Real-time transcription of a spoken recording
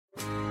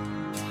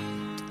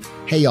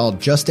Hey y'all,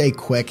 just a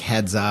quick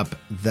heads up.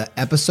 The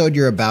episode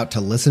you're about to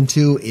listen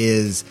to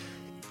is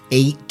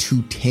 8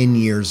 to 10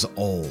 years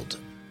old.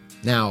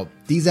 Now,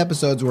 these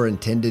episodes were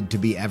intended to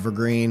be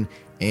evergreen,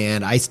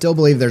 and I still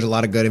believe there's a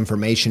lot of good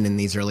information in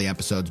these early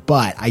episodes,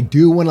 but I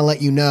do want to let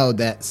you know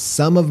that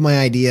some of my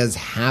ideas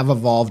have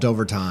evolved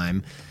over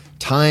time.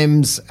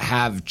 Times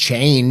have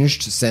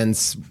changed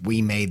since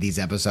we made these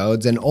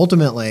episodes, and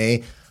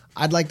ultimately,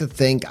 I'd like to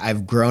think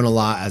I've grown a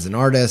lot as an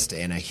artist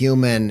and a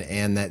human,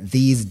 and that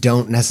these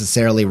don't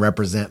necessarily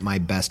represent my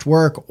best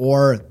work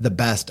or the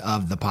best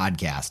of the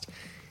podcast.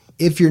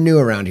 If you're new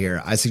around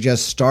here, I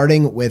suggest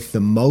starting with the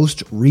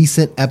most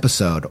recent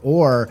episode,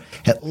 or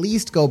at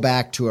least go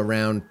back to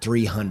around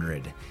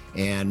 300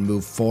 and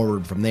move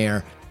forward from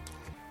there.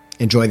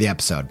 Enjoy the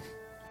episode.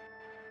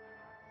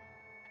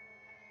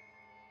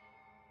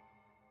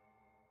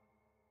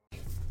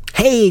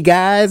 Hey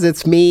guys,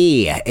 it's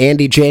me,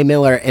 Andy J.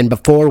 Miller, and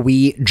before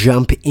we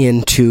jump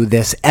into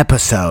this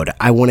episode,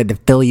 I wanted to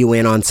fill you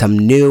in on some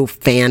new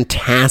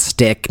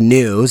fantastic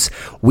news.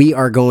 We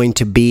are going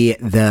to be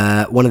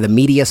one of the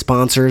media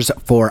sponsors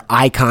for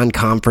Icon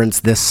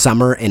Conference this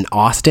summer in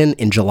Austin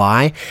in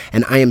July,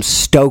 and I am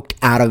stoked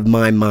out of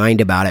my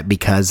mind about it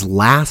because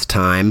last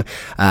time,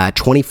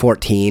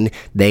 2014,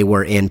 they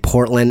were in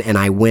Portland, and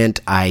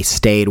I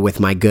stayed with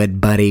my good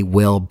buddy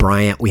Will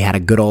Bryant. We had a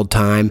good old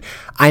time.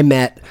 I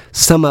met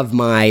some of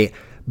my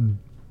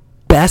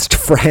best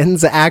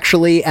friends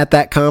actually at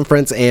that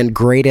conference and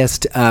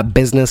greatest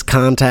business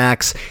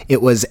contacts.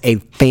 It was a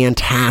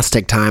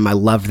fantastic time. I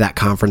loved that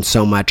conference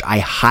so much. I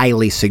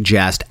highly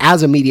suggest,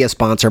 as a media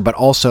sponsor, but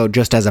also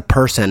just as a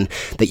person,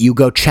 that you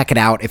go check it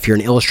out if you're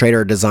an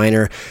illustrator or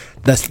designer.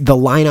 The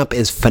lineup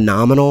is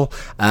phenomenal.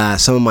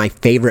 Some of my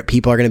favorite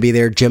people are going to be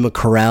there. Gemma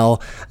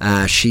Carell,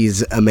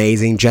 she's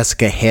amazing.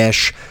 Jessica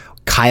Hish,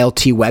 Kyle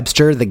T.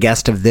 Webster, the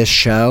guest of this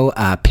show,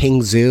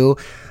 Ping Zhu.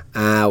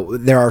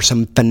 There are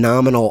some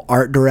phenomenal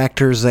art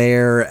directors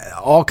there,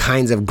 all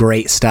kinds of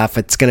great stuff.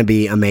 It's going to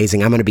be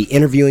amazing. I'm going to be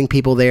interviewing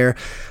people there,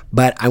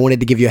 but I wanted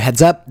to give you a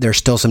heads up. There's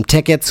still some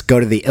tickets. Go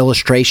to the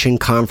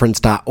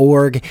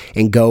illustrationconference.org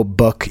and go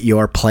book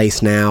your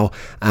place now.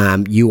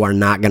 You are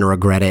not going to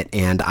regret it,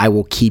 and I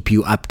will keep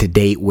you up to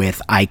date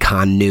with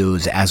Icon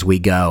news as we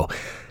go.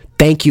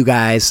 Thank you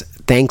guys.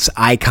 Thanks,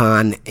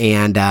 Icon,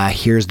 and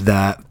here's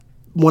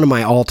one of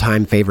my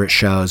all-time favorite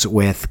shows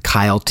with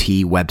Kyle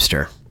T.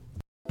 Webster.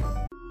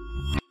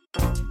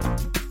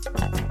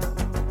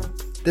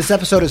 This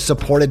episode is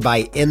supported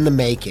by In the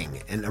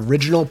Making, an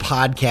original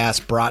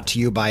podcast brought to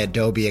you by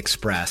Adobe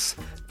Express,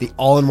 the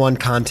all-in-one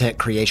content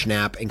creation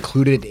app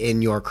included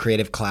in your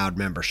Creative Cloud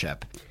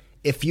membership.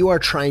 If you are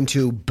trying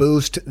to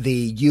boost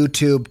the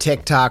YouTube,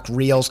 TikTok,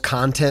 Reels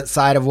content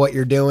side of what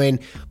you're doing,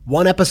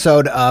 one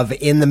episode of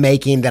In the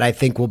Making that I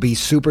think will be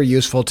super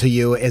useful to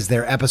you is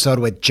their episode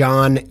with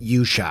John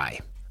Ushai.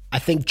 I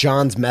think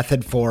John's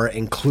method for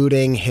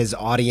including his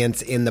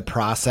audience in the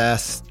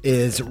process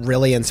is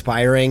really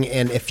inspiring.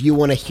 And if you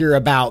want to hear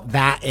about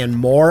that and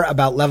more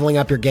about leveling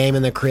up your game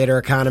in the creator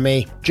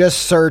economy, just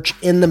search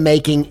In the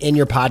Making in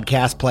your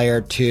podcast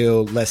player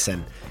to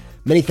listen.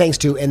 Many thanks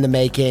to In the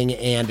Making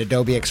and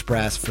Adobe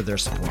Express for their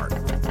support.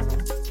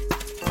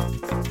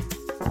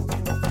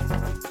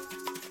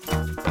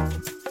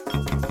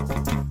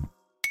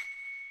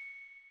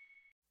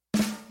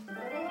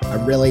 I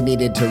really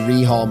needed to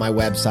rehaul my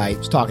website. I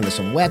was talking to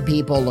some web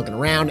people, looking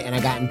around, and I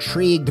got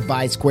intrigued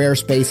by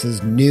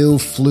Squarespace's new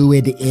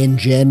Fluid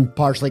engine,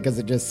 partially because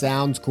it just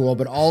sounds cool,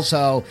 but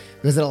also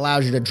because it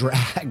allows you to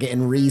drag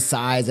and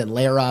resize and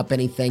layer up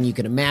anything you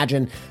can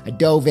imagine. I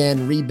dove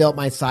in, rebuilt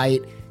my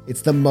site.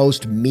 It's the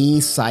most me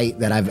site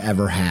that I've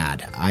ever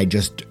had. I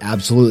just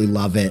absolutely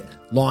love it.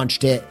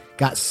 Launched it.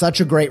 Got such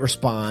a great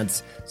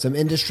response. Some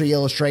industry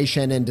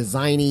illustration and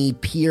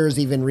designy peers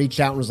even reached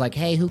out and was like,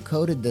 hey, who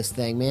coded this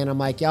thing, man? I'm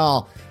like,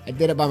 y'all, I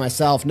did it by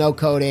myself. No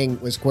coding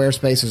with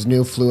Squarespace's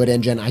new Fluid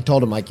engine. I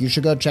told him, like, you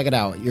should go check it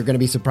out. You're going to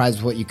be surprised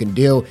with what you can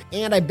do.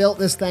 And I built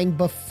this thing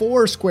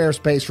before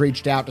Squarespace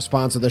reached out to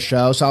sponsor the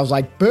show. So I was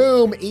like,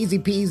 boom, easy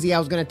peasy. I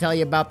was going to tell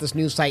you about this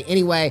new site.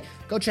 Anyway,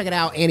 go check it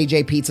out,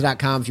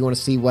 andyjpizza.com, if you want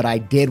to see what I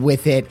did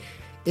with it.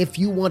 If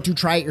you want to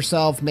try it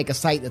yourself, make a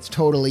site that's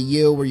totally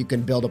you, where you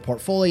can build a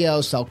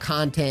portfolio, sell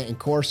content and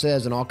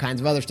courses and all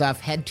kinds of other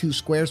stuff, head to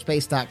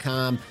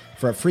squarespace.com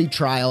for a free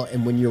trial.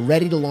 And when you're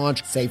ready to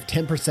launch, save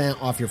 10%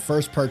 off your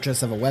first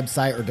purchase of a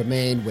website or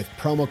domain with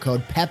promo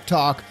code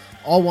PEPTALK,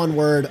 all one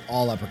word,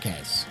 all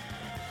uppercase.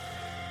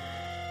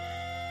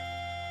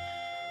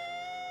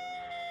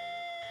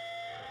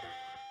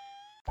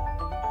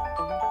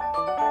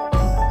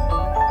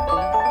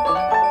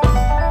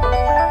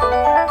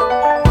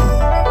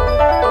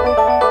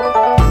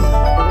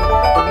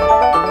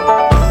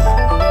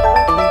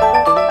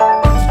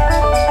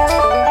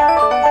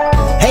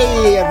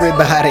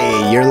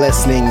 Everybody, you're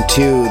listening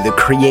to the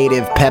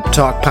Creative Pep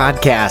Talk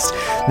podcast.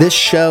 This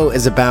show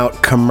is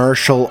about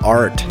commercial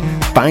art,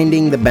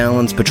 finding the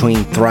balance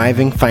between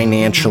thriving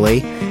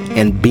financially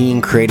and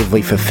being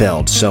creatively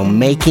fulfilled. So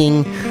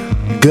making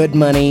Good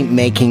money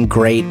making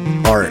great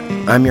art.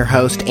 I'm your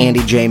host,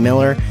 Andy J.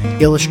 Miller.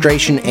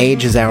 Illustration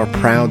Age is our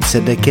proud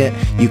syndicate.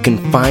 You can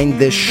find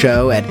this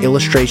show at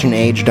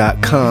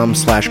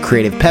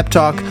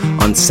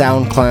illustrationage.com/creativepeptalk on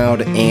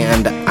SoundCloud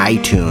and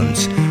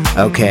iTunes.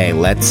 Okay,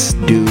 let's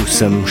do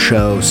some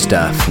show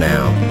stuff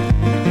now.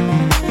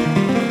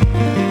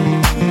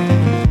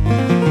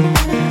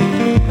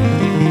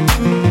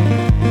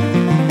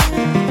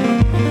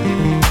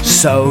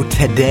 So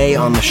today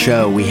on the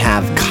show, we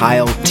have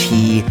Kyle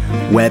T.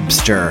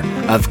 Webster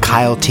of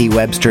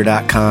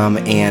KyleTWebster.com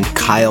and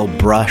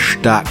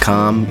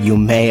KyleBrush.com. You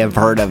may have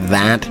heard of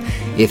that.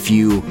 If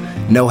you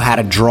know how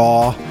to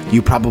draw,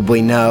 you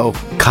probably know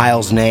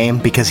Kyle's name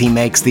because he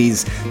makes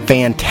these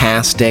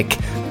fantastic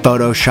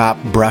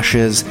Photoshop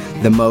brushes,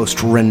 the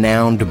most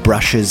renowned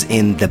brushes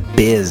in the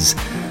biz.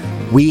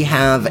 We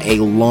have a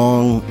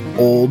long,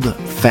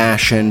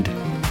 old-fashioned,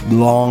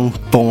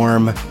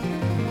 long-form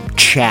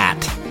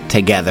chat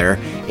together,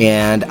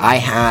 and I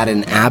had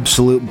an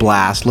absolute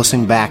blast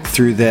listening back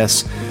through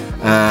this.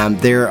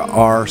 There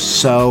are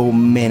so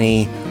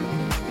many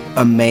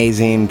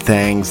amazing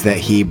things that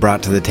he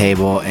brought to the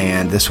table,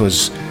 and this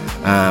was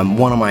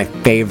one of my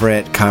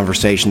favorite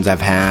conversations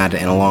I've had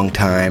in a long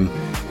time.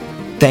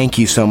 Thank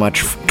you so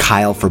much,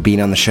 Kyle, for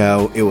being on the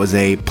show. It was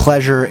a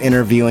pleasure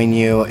interviewing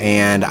you,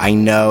 and I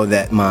know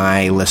that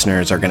my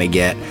listeners are going to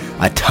get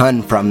a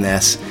ton from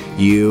this.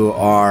 You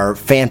are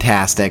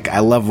fantastic. I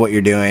love what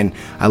you're doing.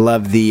 I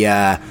love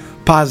the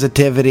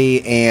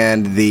positivity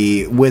and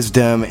the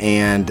wisdom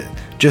and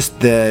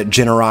just the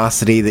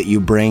generosity that you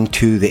bring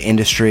to the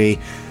industry.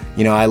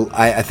 You know,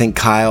 I think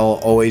Kyle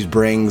always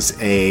brings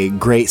a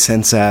great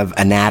sense of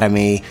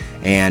anatomy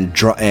and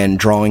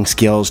drawing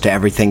skills to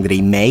everything that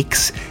he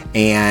makes,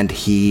 and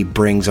he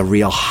brings a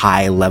real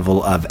high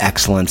level of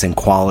excellence and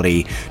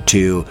quality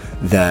to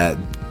the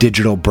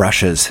digital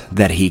brushes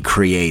that he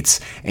creates.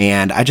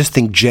 And I just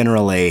think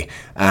generally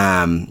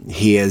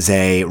he is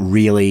a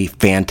really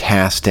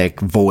fantastic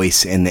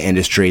voice in the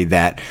industry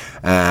that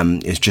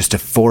is just a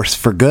force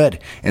for good.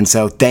 And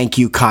so thank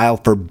you, Kyle,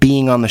 for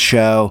being on the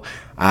show.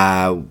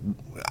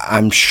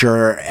 I'm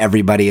sure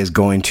everybody is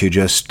going to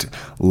just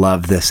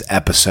love this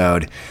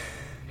episode.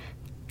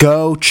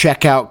 Go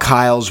check out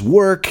Kyle's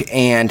work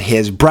and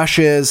his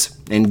brushes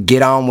and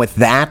get on with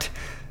that.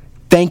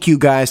 Thank you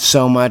guys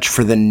so much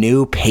for the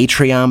new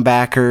Patreon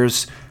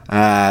backers.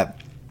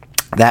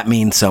 That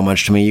means so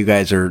much to me. You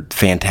guys are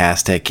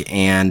fantastic.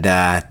 And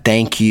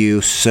thank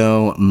you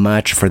so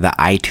much for the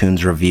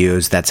iTunes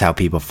reviews. That's how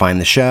people find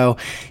the show.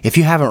 If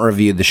you haven't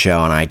reviewed the show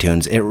on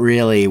iTunes, it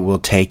really will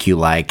take you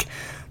like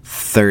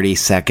 30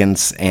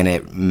 seconds, and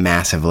it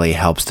massively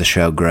helps the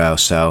show grow.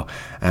 So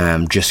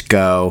just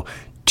go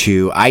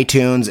to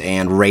iTunes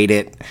and rate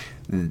it.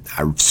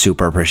 I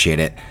super appreciate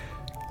it.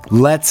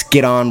 Let's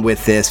get on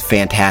with this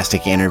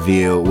fantastic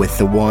interview with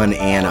the one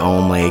and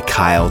only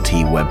Kyle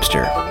T.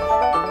 Webster.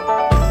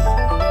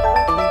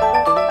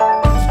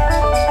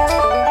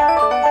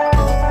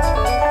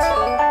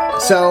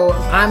 So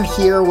I'm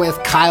here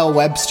with Kyle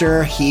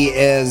Webster. He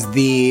is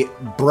the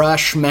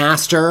brush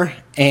master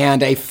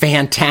and a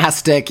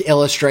fantastic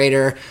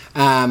illustrator.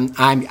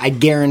 I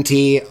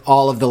guarantee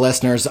all of the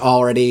listeners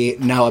already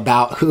know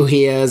about who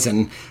he is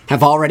and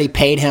have already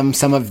paid him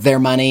some of their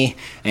money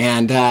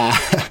and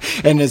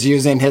is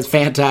using his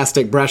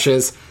fantastic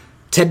brushes.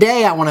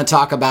 Today I want to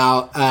talk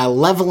about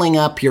leveling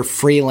up your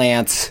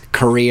freelance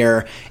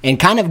career and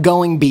kind of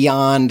going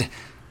beyond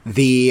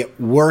the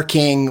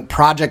working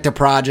project to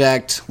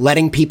project,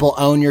 letting people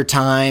own your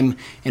time,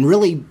 and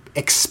really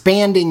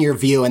expanding your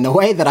view. And the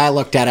way that I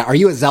looked at it, are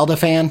you a Zelda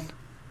fan?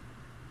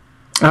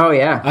 Oh,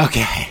 yeah.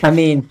 Okay. I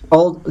mean,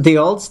 the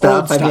old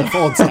stuff.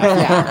 Old stuff,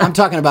 yeah. I'm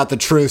talking about the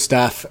true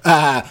stuff.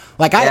 I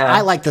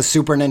like the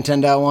Super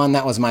Nintendo one.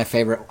 That was my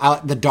favorite.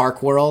 The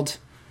Dark World.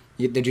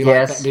 Did you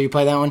like that? Did you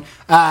play that one?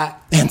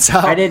 And so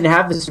I didn't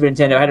have the Super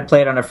Nintendo. I had to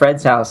play it on a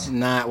friend's house.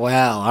 Not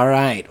well. All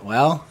right.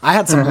 Well, I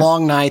had some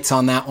long nights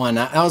on that one.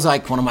 That was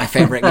like one of my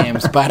favorite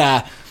games.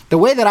 But the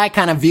way that I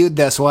kind of viewed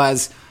this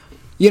was,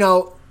 you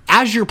know,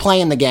 as you're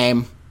playing the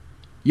game,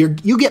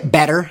 you get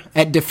better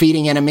at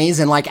defeating enemies,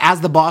 and like as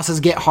the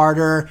bosses get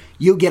harder,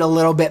 you get a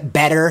little bit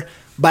better.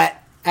 But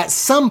at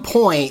some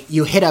point,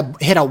 you hit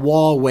a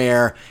wall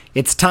where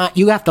it's time.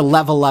 You have to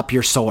level up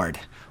your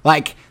sword.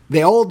 Like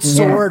the old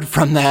sword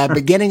from the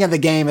beginning of the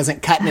game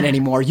isn't cutting it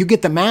anymore. You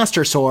get the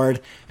Master Sword,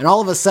 and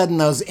all of a sudden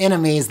those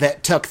enemies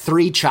that took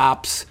 3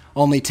 chops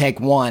only take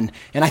 1.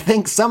 And I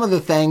think some of the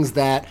things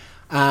that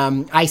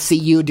I see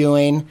you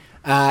doing,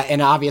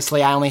 and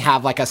obviously I only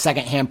have like a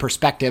secondhand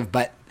perspective,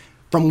 but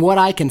from what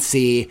I can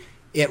see,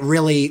 it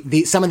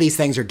really, some of these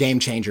things are game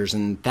changers,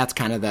 and that's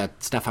kind of the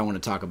stuff I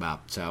want to talk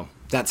about. So,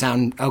 does that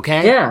sound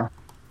okay? Yeah.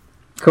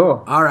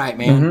 Cool. All right,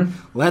 man.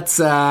 Let's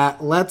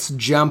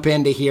jump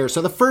into here.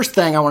 So the first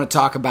thing I want to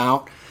talk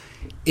about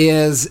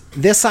is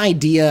this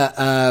idea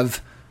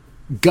of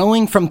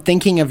going from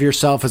thinking of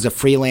yourself as a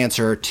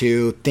freelancer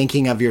to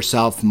thinking of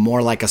yourself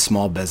more like a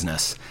small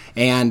business.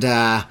 And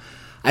I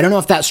don't know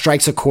if that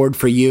strikes a chord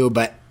for you,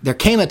 but there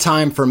came a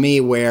time for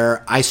me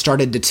where I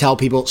started to tell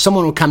people,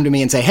 someone would come to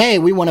me and say, hey,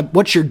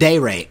 what's your day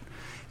rate?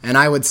 And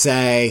I would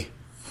say,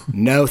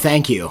 no,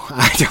 thank you.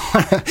 I don't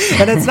want to.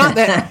 And it's not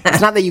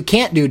that you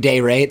can't do day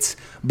rates,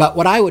 but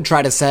what I would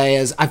try to say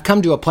is I've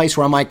come to a place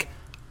where I'm like,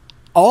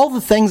 all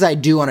the things I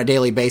do on a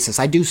daily basis,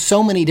 I do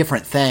so many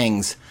different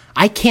things.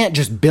 I can't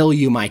just bill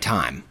you my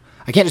time.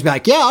 I can't just be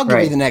like, yeah, I'll give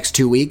you the next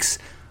 2 weeks.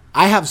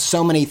 I have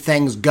so many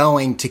things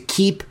going to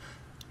keep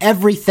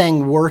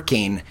everything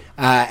working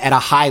at a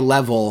high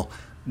level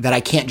that I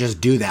can't just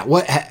do that.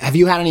 What have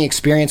you had any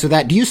experience with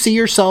that? Do you see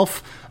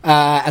yourself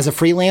as a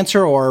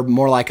freelancer or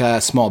more like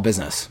a small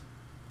business?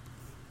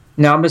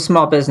 No, I'm a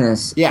small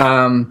business.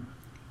 Yeah.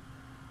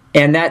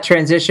 And that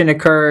transition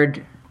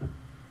occurred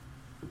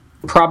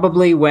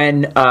probably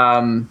when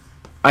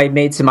I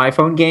made some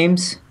iPhone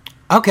games.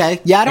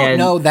 Okay. Yeah, I don't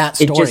know that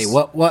story. Just,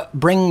 what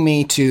bring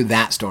me to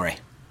that story?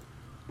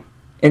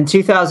 In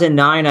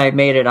 2009, I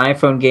made an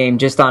iPhone game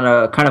just on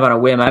a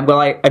whim.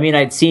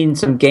 I'd seen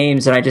some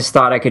games and I just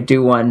thought I could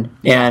do one,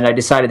 and I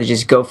decided to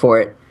just go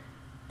for it.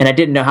 And I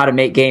didn't know how to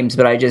make games,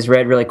 but I just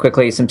read really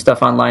quickly some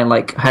stuff online,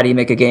 like how do you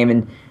make a game,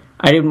 and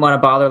I didn't want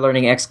to bother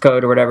learning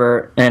Xcode or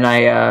whatever.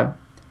 And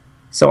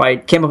so I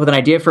came up with an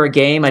idea for a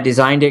game. I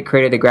designed it,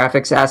 created the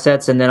graphics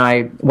assets, and then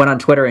I went on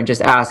Twitter and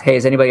just asked, hey,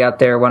 does anybody out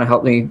there want to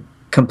help me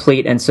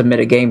complete and submit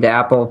a game to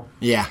Apple?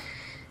 Yeah.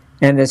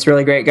 And this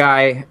really great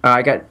guy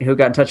who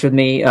got in touch with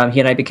me, he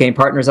and I became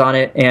partners on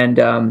it,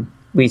 and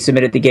we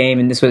submitted the game.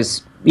 And this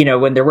was,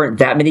 when there weren't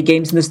that many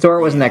games in the store,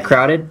 it wasn't that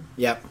crowded.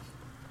 Yep.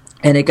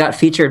 And it got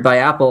featured by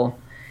Apple,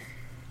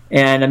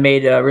 and I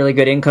made a really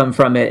good income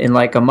from it in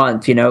like a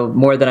month,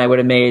 more than I would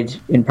have made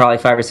in probably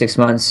 5 or 6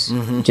 months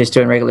just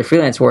doing regular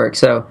freelance work.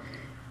 So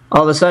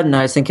all of a sudden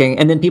I was thinking,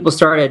 and then people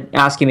started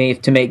asking me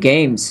to make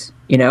games,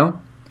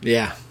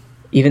 Yeah.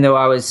 even though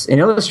I was an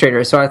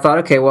illustrator. So I thought,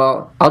 okay,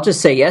 well, I'll just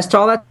say yes to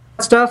all that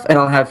stuff, and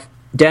I'll have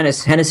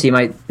Dennis Hennessy,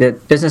 the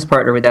business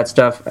partner with that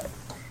stuff.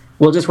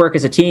 We'll just work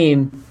as a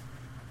team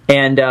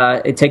and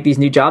take these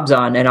new jobs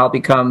on, and I'll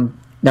become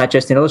not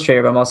just an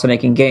illustrator, but I'm also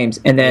making games.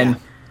 And then,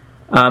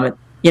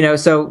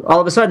 so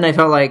all of a sudden I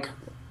felt like,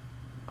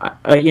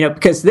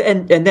 because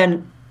and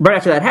then right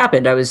after that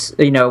happened, I was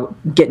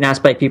getting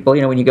asked by people,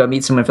 when you go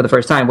meet someone for the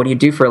first time, what do you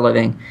do for a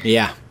living?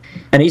 Yeah.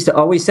 And I used to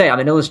always say I'm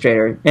an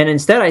illustrator, and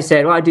instead I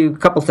said, well, I do a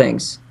couple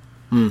things.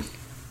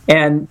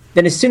 And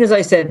then as soon as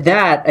I said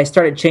that, I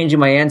started changing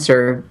my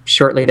answer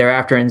shortly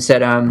thereafter and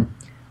said, I'm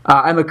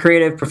a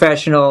creative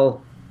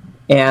professional,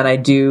 and I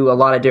do a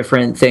lot of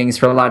different things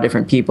for a lot of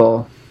different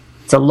people.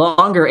 It's a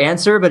longer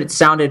answer, but it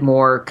sounded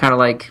more kind of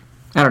like,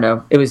 I don't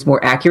know, it was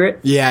more accurate.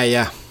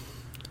 Yeah.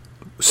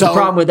 So the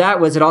problem with that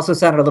was it also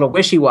sounded a little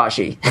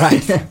wishy-washy.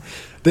 Right.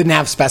 Didn't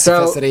have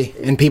specificity,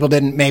 and people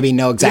didn't maybe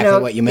know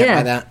exactly what you meant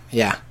by that.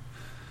 Yeah.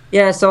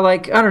 Yeah, so I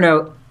don't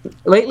know.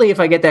 Lately, if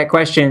I get that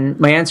question,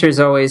 my answer is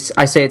always,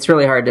 I say it's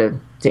really hard to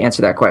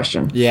answer that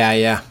question.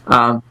 Yeah.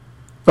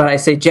 But I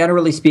say,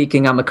 generally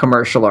speaking, I'm a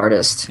commercial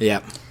artist.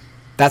 Yeah.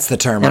 That's the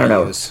term I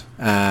use.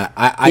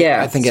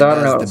 I think it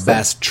does the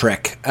best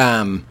trick.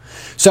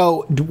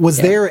 So was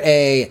there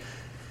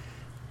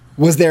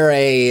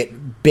a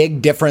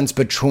big difference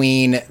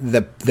between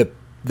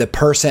the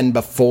person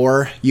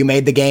before you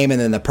made the game and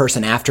then the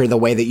person after, the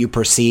way that you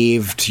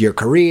perceived your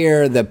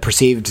career, the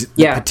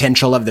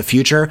potential of the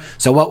future?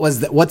 So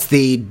what's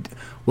the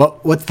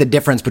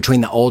difference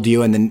between the old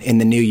you and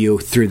the new you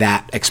through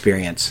that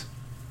experience?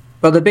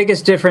 Well, the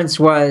biggest difference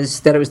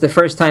was that it was the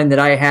first time that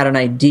I had an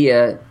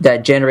idea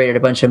that generated a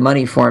bunch of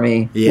money for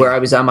me, where I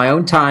was on my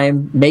own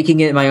time,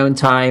 making it in my own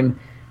time.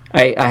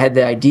 I had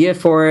the idea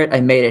for it, I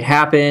made it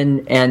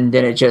happen, and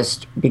then it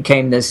just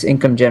became this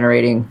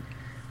income-generating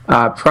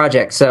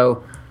project.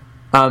 So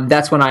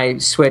that's when I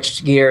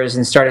switched gears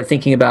and started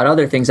thinking about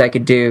other things I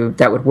could do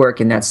that would work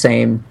in that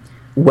same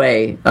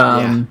way.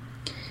 And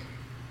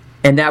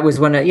that was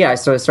when I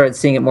started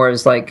seeing it more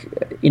as like,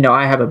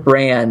 I have a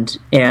brand,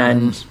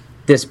 and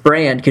this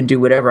brand can do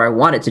whatever I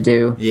want it to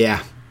do.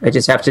 Yeah. I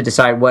just have to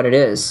decide what it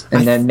is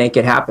and then make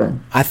it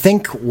happen. I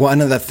think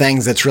one of the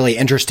things that's really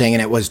interesting,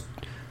 and it was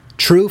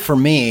true for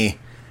me,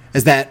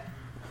 is that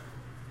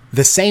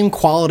the same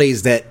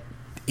qualities that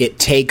it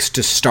takes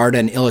to start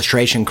an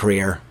illustration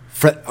career,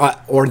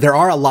 or there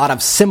are a lot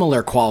of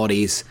similar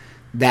qualities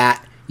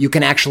that you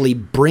can actually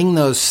bring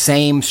those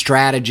same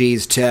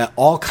strategies to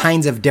all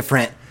kinds of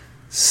different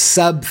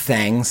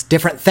sub-things,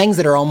 different things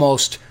that are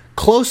almost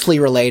closely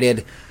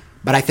related,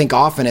 but I think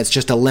often it's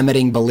just a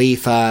limiting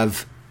belief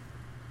of,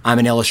 I'm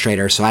an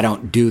illustrator, so I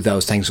don't do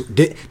those things.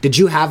 Did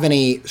you have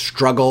any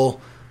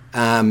struggle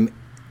publishing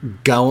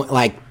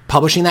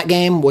that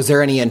game? Was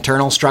there any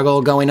internal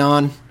struggle going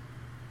on?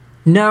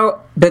 No,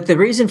 but the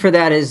reason for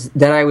that is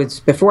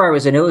that before I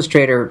was an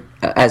illustrator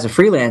as a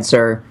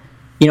freelancer,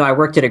 I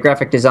worked at a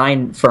graphic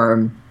design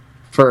firm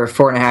for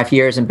 4.5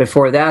 years, and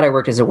before that I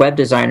worked as a web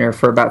designer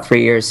for about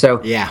 3 years.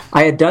 So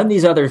I had done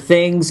these other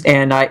things,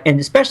 and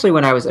especially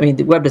when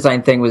the web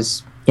design thing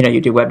was, you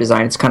do web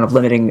design, it's kind of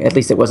limiting, at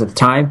least it was at the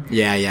time.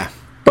 Yeah.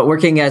 but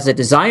working as a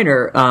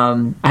designer,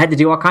 I had to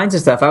do all kinds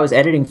of stuff. I was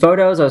editing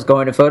photos. I was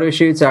going to photo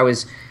shoots. I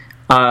was,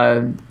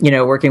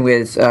 working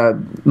with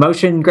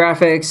motion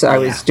graphics. I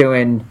was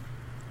doing,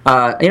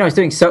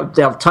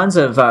 tons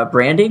of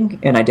branding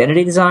and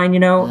identity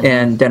design,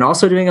 and then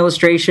also doing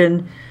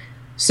illustration.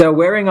 So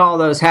wearing all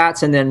those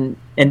hats and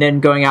then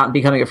going out and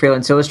becoming a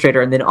freelance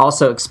illustrator, and then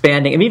also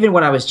expanding. And even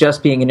when I was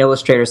just being an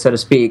illustrator, so to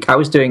speak, I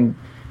was doing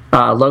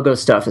logo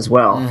stuff as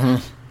well. Mm-hmm.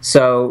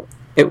 So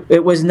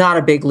it was not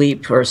a big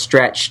leap or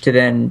stretch to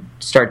then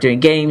start doing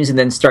games and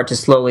then start to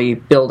slowly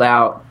build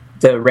out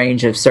the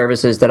range of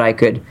services that I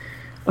could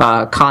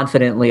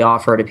confidently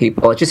offer to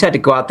people. It just had to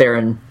go out there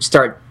and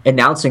start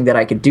announcing that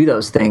I could do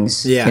those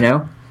things.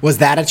 Yeah. Was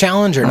that a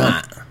challenge or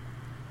not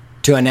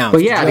to announce?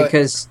 Well, yeah,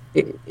 because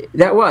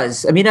that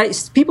was. I mean,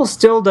 people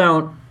still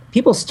don't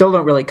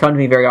really come to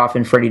me very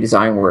often for any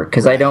design work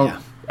because I don't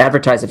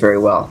advertise it very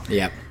well.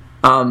 Yeah.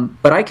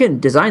 But I can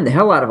design the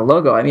hell out of a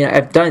logo. I mean,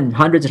 I've done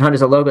hundreds and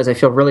hundreds of logos. I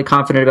feel really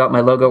confident about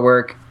my logo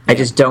work. I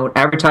just don't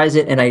advertise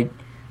it, and I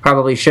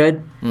probably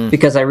should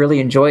because I really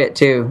enjoy it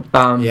too.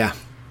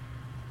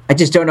 I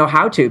just don't know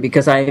how to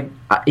because I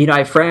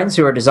have friends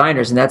who are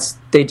designers, and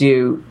they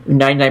do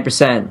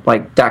 99%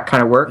 like that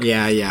kind of work.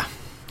 Yeah.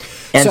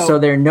 And so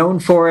they're known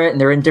for it,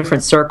 and they're in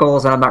different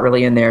circles, and I'm not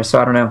really in there, so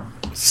I don't know.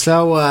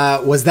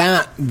 So was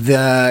that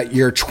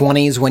your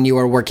 20s when you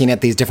were working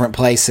at these different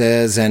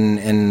places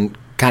and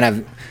kind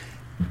of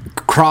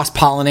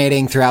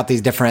cross-pollinating throughout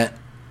these different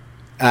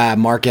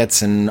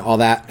markets and all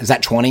that? Is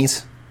that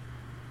 20s?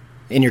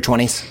 In your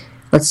 20s?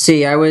 Let's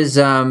see. I was,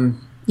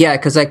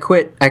 because I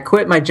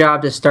quit my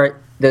job to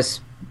start this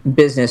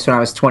business when I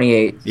was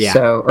 28. Yeah.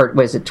 So, or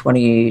was it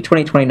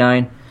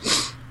 29?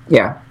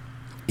 Yeah.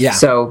 Yeah.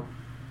 So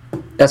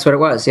that's what it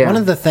was, yeah. One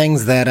of the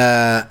things that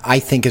I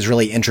think is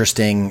really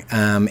interesting,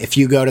 if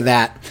you go to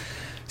that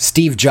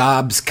Steve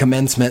Jobs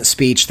commencement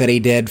speech that he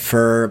did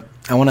for,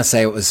 I want to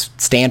say it was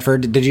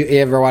Stanford. Did you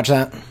ever watch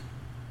that?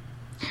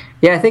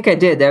 Yeah, I think I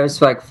did. That was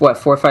like, 4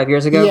 or 5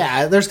 years ago?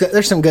 Yeah,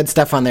 there's some good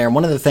stuff on there. And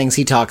one of the things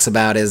he talks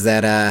about is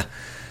that,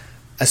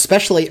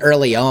 especially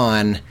early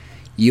on,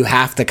 you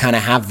have to kind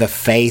of have the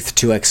faith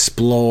to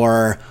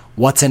explore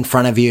what's in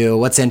front of you,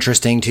 what's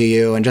interesting to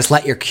you, and just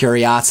let your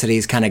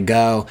curiosities kind of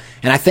go.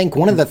 And I think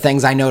one of the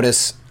things I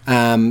notice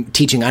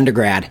teaching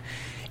undergrad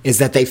is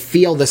that they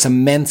feel this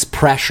immense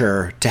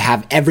pressure to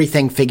have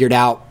everything figured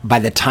out by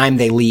the time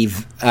they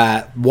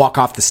walk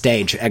off the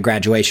stage at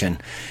graduation.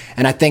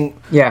 And I think,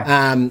 this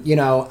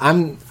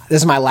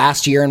is my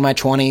last year in my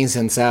 20s,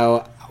 and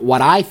so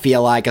what I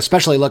feel like,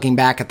 especially looking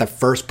back at the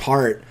first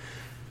part,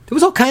 there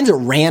was all kinds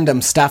of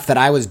random stuff that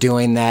I was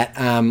doing that,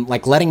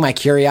 like letting my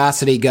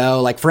curiosity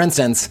go. Like, for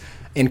instance,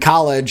 in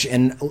college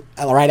and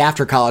right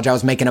after college, I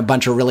was making a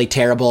bunch of really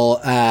terrible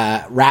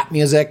rap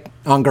music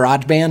on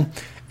GarageBand.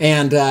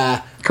 And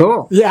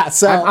cool. Yeah,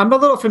 so I'm a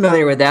little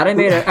familiar with that. I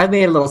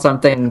made a little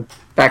something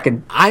back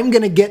in. I'm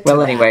going to get to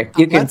that. Anyway,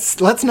 you can.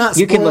 Let's not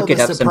spoil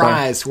the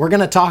surprise. We're going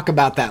to talk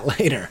about that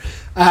later.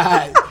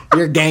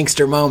 Your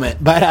gangster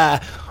moment,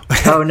 but.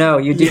 Oh no,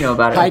 you do know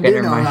about it. I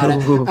do know about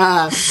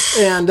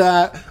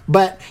it.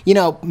 But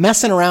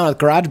messing around with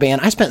GarageBand,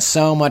 I spent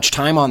so much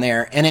time on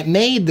there, and it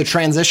made the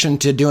transition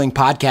to doing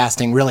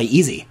podcasting really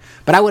easy.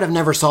 But I would have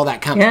never saw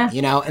that coming,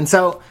 And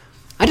so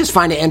I just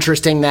find it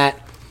interesting that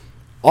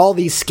all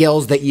these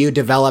skills that you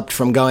developed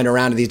from going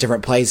around to these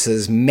different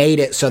places made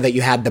it so that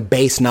you had the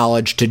base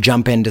knowledge to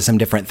jump into some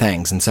different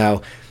things. And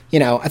so,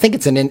 I think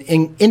it's an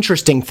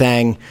interesting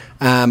thing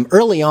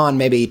early on,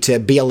 maybe to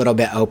be a little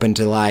bit open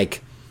to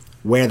like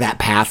where that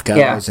path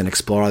goes and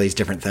explore all these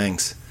different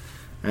things.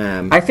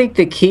 I think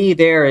the key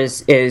there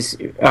is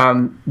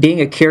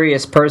being a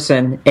curious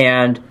person,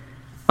 and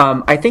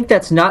I think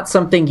that's not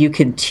something you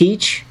can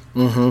teach.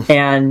 Mm-hmm.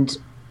 And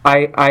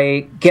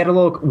I get a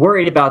little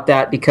worried about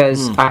that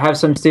because I have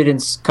some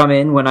students come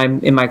in when I'm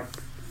in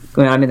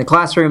the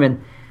classroom,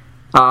 and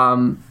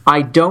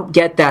I don't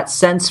get that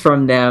sense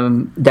from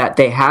them that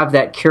they have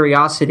that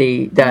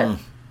curiosity that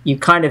you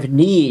kind of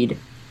need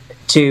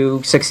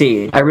to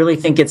succeed. I really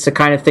think it's the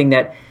kind of thing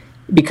that,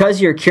 because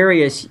you're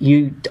curious,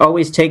 you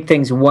always take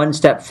things one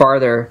step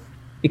farther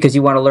because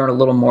you want to learn a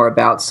little more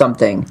about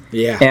something.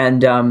 Yeah.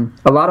 And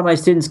a lot of my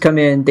students come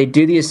in, they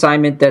do the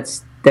assignment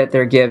that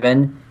they're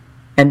given,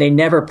 and they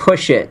never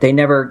push it. They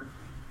never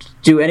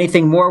do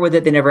anything more with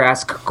it. They never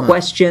ask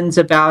questions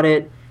about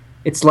it.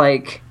 It's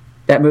like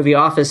that movie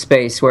Office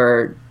Space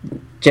where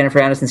Jennifer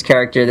Aniston's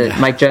character, that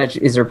Mike Judge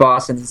is her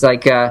boss, and it's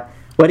like,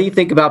 what do you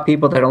think about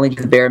people that only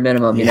do the bare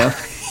minimum, you know?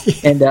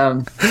 And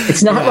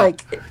it's not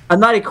like, I'm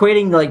not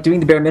equating like doing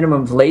the bare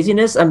minimum with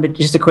laziness. I'm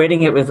just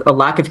equating it with a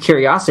lack of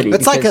curiosity.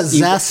 It's like a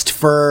zest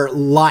for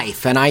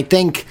life. And I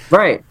think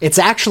it's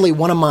actually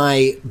one of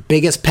my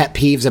biggest pet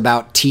peeves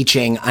about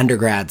teaching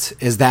undergrads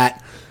is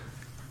that,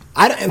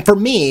 for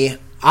me,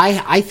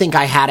 I think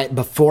I had it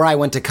before I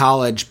went to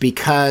college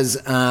because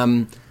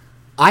I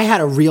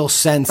had a real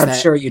sense I'm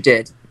sure you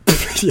did.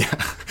 Yeah.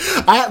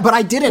 But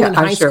I didn't in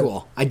high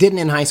school. I didn't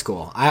in high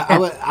school.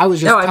 I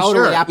was just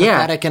totally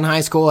apathetic in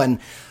high school. And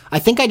I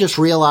think I just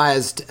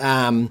realized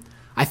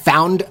I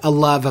found a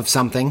love of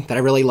something that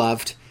I really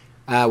loved,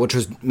 which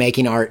was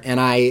making art. And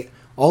I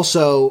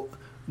also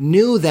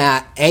knew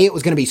that A, it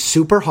was going to be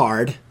super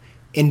hard,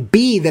 and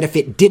B, that if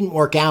it didn't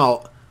work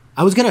out,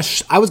 I was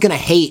gonna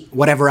hate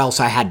whatever else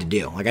I had to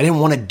do. Like, I didn't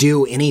want to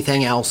do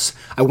anything else.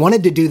 I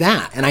wanted to do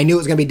that, and I knew it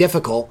was going to be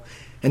difficult.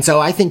 And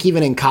so I think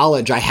even in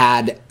college, I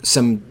had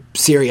some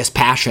serious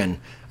passion.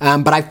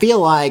 But I feel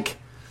like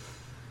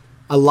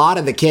a lot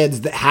of the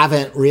kids that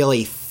haven't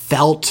really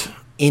felt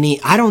any,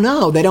 I don't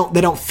know, they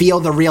don't feel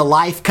the real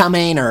life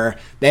coming, or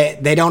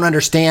they don't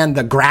understand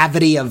the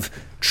gravity of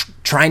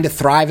trying to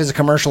thrive as a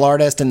commercial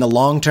artist in the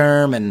long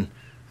term. And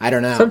I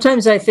don't know.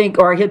 Sometimes I think,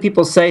 or I hear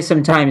people say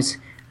sometimes,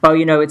 oh,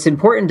 it's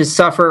important to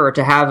suffer or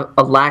to have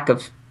a lack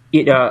of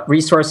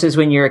resources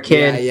when you're a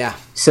kid,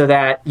 so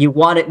that you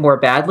want it more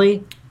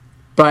badly.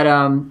 But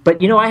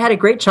I had a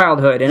great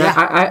childhood, and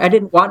I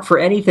didn't want for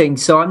anything,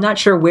 so I'm not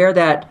sure where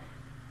that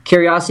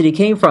curiosity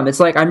came from. It's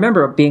like I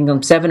remember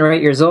being 7 or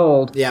 8 years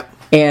old,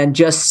 and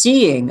just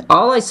seeing,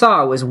 all I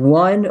saw was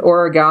one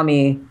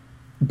origami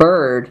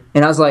bird,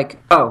 and I was like,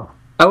 oh,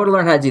 I would have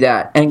learned how to do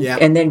that.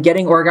 And then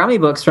getting origami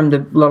books from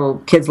the little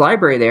kids'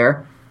 library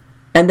there,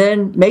 and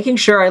then making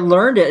sure I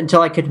learned it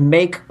until I could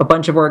make a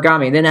bunch of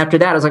origami. And then after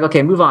that, I was like,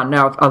 okay, move on.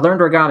 Now I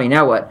learned origami,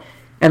 now what?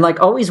 And like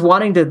always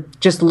wanting to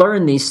just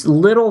learn these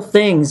little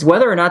things,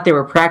 whether or not they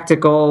were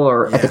practical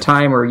or at the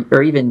time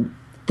or even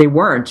they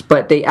weren't,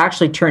 but they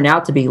actually turned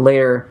out to be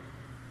later.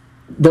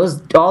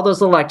 All those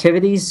little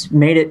activities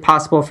made it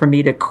possible for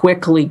me to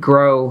quickly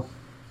grow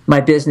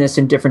my business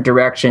in different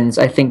directions,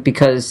 I think,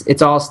 because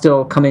it's all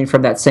still coming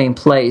from that same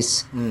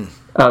place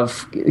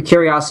of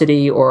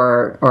curiosity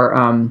or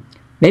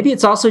maybe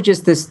it's also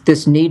just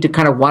this need to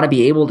kind of want to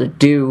be able to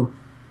do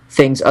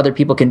things other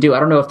people can do.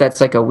 I don't know if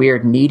that's like a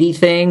weird needy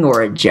thing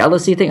or a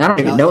jealousy thing. I don't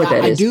even know what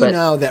that is. I do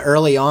know that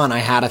early on I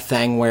had a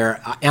thing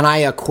where, and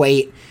I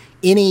equate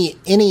any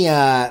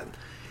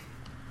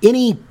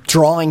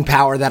drawing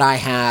power that I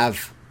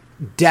have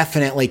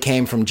definitely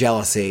came from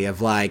jealousy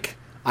of like,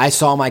 I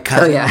saw my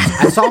cousin,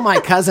 I saw my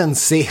cousin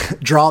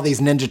draw these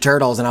Ninja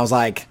Turtles, and I was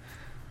like,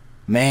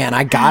 man,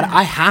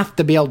 I have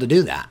to be able to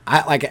do that.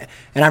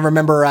 And I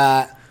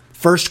remember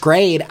first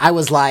grade, I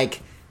was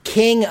like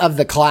king of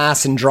the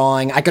class in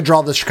drawing. I could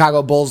draw the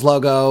Chicago Bulls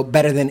logo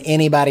better than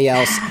anybody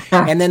else.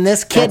 And then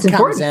this kid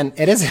comes in.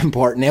 It is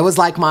important. It was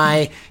like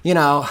my, it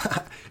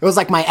was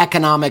like my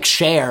economic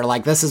share.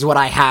 Like, this is what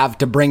I have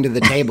to bring to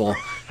the table.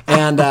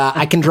 And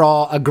I can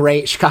draw a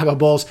great Chicago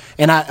Bulls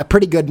and a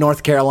pretty good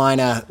North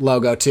Carolina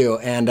logo too.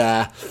 And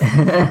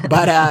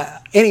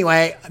but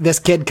anyway, this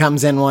kid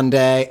comes in one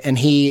day and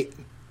he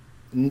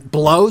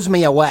blows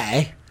me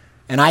away.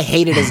 And I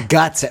hated his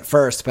guts at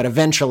first, but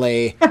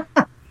eventually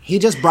he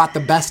just brought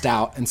the best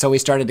out, and so we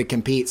started to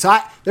compete. So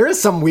there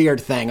is some weird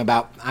thing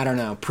about, I don't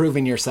know,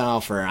 proving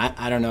yourself, or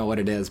I don't know what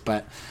it is,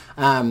 but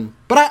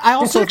I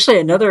also... It's actually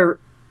another...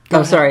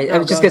 I'm sorry, I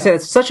was just going to say,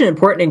 that's such an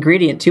important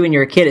ingredient, too, when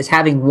you're a kid, is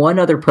having one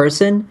other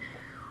person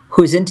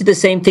who's into the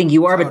same thing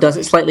you are, but does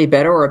it slightly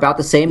better or about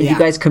the same, and you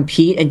guys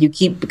compete, and you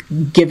keep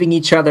giving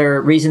each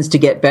other reasons to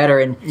get better,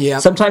 and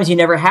sometimes you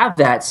never have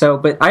that. So,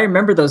 but I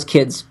remember those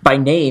kids by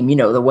name,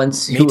 the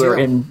ones who were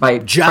in my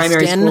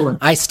primary school.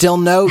 I still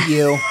know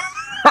you.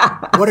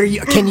 What are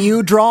you? Can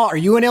you draw? Are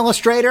you an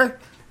illustrator?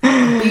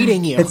 I'm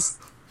beating you.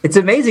 It's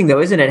amazing, though,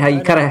 isn't it? How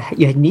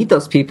you need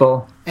those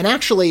people. And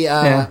actually,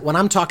 when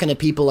I'm talking to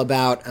people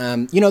about,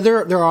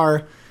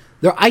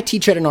 I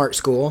teach at an art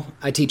school.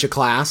 I teach a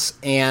class,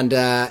 and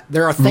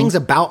there are things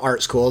about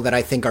art school that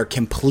I think are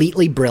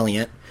completely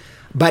brilliant.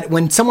 But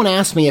when someone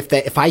asks me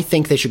if I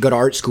think they should go to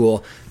art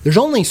school, there's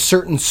only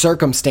certain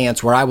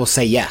circumstance where I will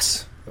say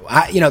yes.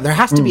 There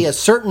has to be a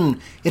certain.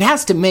 It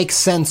has to make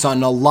sense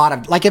on a lot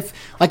of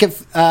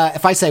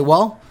if I say,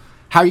 well,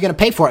 how are you going to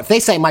pay for it? If they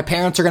say my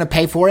parents are going to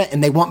pay for it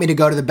and they want me to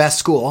go to the best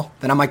school,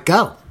 then I'm like,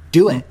 go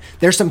do it.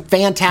 There's some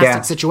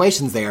fantastic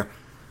situations there.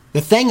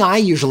 The thing I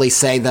usually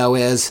say though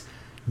is,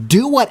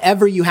 do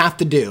whatever you have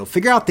to do.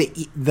 Figure out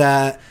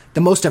the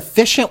most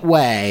efficient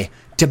way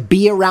to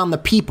be around the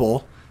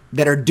people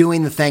that are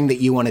doing the thing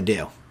that you want to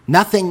do.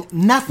 Nothing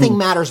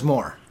matters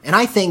more. And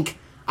I think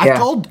I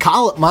told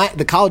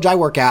the college I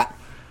work at,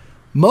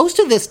 most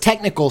of this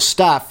technical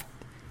stuff,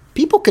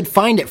 people could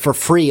find it for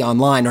free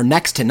online or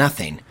next to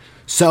nothing.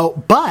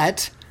 So,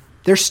 but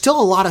there's still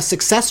a lot of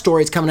success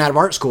stories coming out of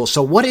art school.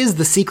 So what is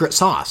the secret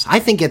sauce? I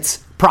think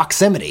it's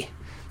proximity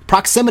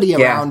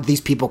around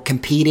these people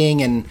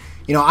competing, and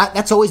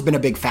that's always been a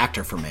big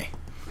factor for me.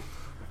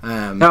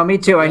 No, me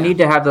too. I need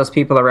to have those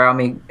people around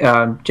me,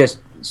 just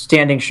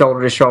standing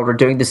shoulder to shoulder,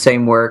 doing the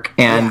same work,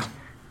 and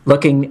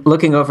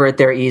looking over at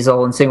their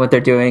easel and seeing what they're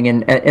doing.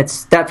 And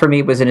it's that for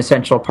me was an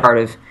essential part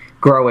of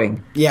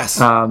growing. Yes.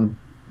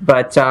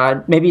 But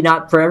maybe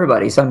not for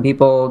everybody. Some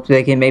people,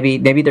 they can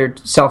maybe they're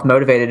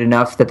self-motivated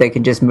enough that they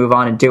can just move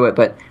on and do it.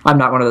 But I'm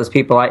not one of those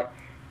people.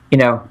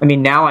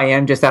 Now I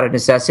am just out of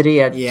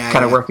necessity at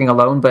kind of working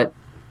alone, but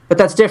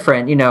that's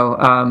different,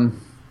 I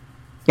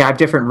have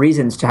different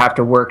reasons to have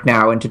to work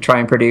now and to try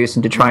and produce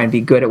and to try and be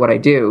good at what I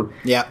do.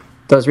 Yeah.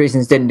 Those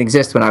reasons didn't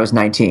exist when I was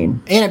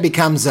 19. And it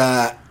becomes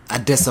a a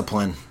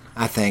discipline,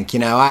 I think.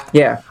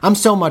 I'm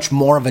so much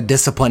more of a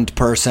disciplined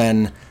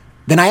person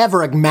than I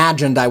ever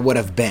imagined I would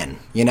have been.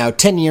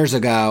 10 years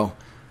ago,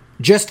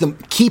 just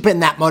keeping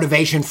that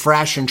motivation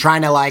fresh and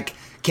trying to like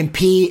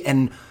compete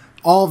and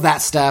all of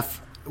that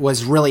stuff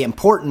was really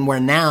important, where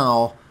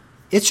now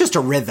it's just a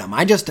rhythm.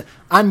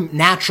 I'm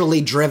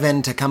naturally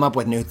driven to come up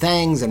with new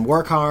things and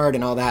work hard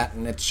and all that,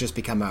 and it's just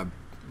become a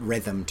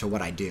rhythm to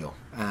what I do.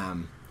 But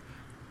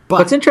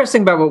what's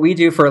interesting about what we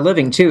do for a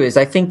living too is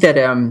I think that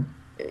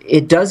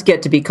it does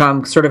get to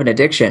become sort of an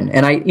addiction,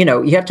 and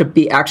you have to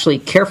be actually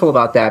careful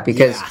about that,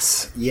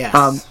 because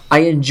yes. I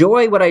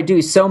enjoy what I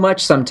do so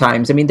much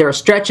sometimes. I mean, there are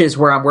stretches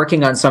where I'm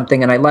working on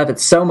something and I love it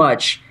so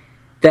much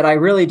that I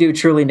really do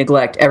truly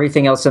neglect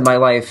everything else in my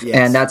life,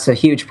 and that's a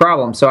huge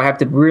problem. So I have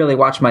to really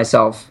watch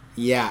myself.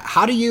 Yeah.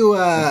 How do you?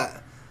 I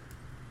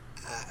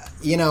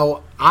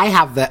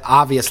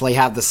obviously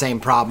have the same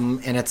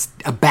problem, and it's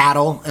a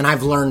battle, and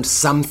I've learned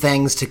some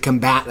things to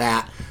combat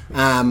that.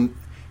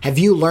 Have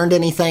you learned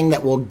anything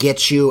that will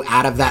get you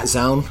out of that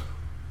zone?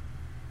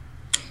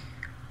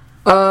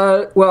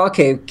 Well,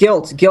 okay,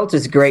 guilt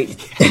is great.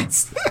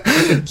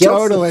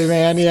 Totally,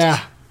 man.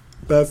 Yeah,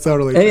 that's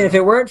totally. I mean, if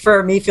it weren't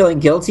for me feeling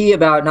guilty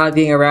about not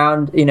being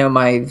around,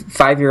 my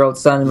 5-year-old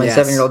son and my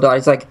 7-year-old daughter,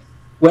 it's like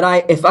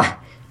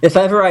if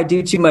ever I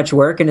do too much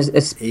work in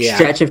a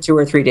stretch of 2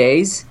 or 3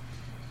 days,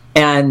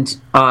 and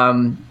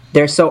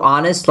they're so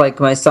honest, like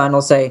my son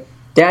will say,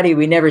 "Daddy,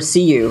 we never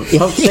see you."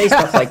 He'll say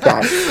stuff like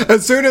that.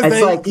 As soon as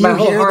my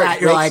whole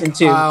heart you're like,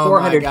 into oh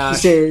 400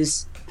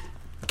 pieces.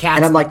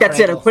 And I'm like, that's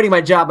it. I'm quitting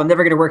my job. I'm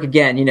never going to work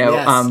again.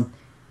 Yes.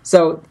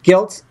 So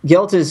guilt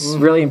is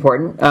really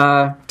important.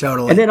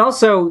 Totally. And then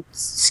also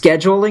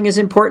scheduling is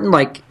important,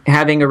 like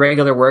having a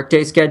regular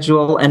workday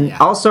schedule, and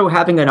also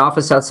having an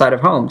office outside of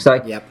home. So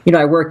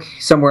I work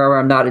somewhere where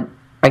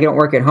I don't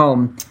work at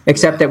home,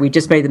 except that we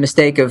just made the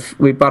mistake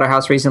we bought a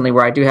house recently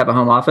where I do have a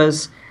home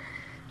office.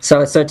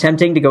 So it's so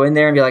tempting to go in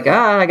there and be like,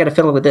 I got to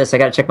fiddle with this. I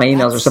got to check my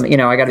emails or something.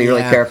 I got to be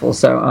really careful.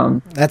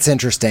 So that's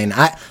interesting.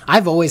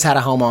 I've always had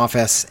a home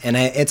office, and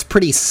it's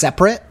pretty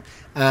separate.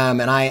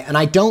 And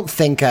I don't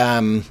think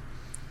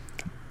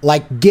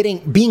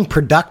being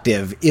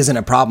productive isn't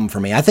a problem for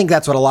me. I think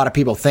that's what a lot of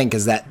people think,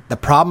 is that the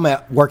problem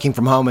at working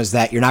from home is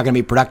that you're not going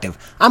to be productive.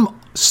 I'm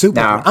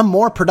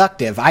more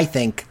productive, I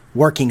think,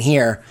 working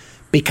here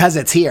because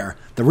it's here.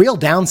 The real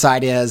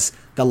downside is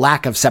the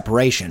lack of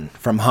separation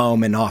from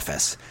home and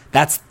office.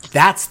 That's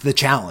the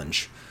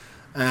challenge.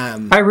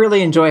 I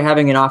really enjoy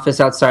having an office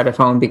outside of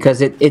home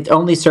because it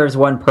only serves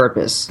one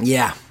purpose.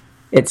 Yeah.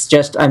 It's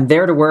just I'm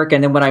there to work,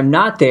 and then when I'm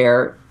not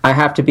there, I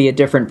have to be a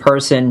different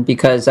person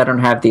because I don't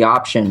have the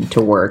option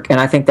to work. And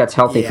I think that's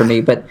healthy for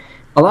me, but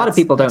a lot of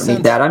people don't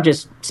need that. I'm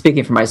just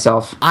speaking for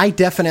myself. I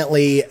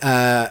definitely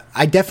that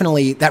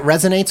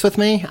resonates with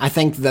me. I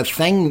think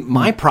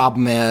my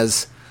problem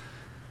is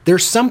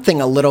there's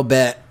something a little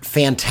bit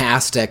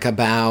fantastic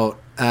about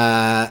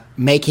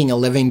making a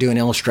living doing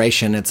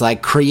illustration. It's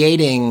like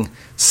creating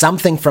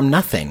something from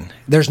nothing.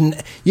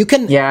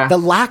 The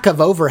lack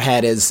of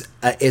overhead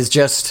is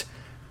just.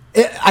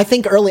 I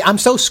think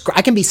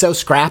I can be so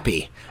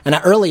scrappy,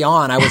 and early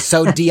on I was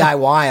so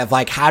DIY of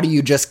like, how do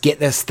you just get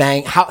this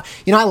thing?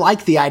 I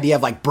like the idea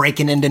of like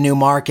breaking into new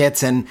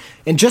markets and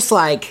just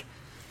like,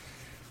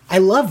 I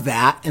love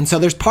that. And so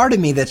there's part of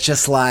me that's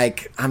just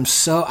like, I'm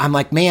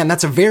like, man,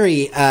 that's a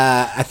very,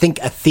 I think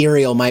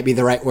ethereal might be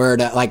the right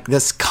word. Like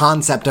this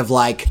concept of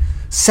like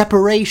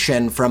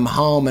separation from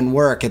home and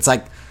work. It's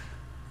like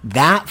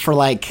that for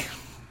like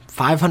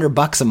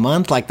 $500 a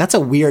month. Like that's a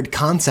weird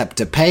concept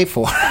to pay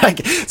for.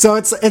 So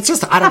it's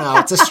just, I don't know.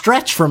 It's a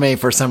stretch for me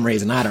for some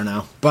reason. I don't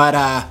know. But,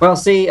 well,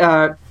 see,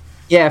 for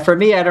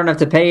me, I don't have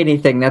to pay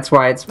anything. That's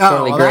why it's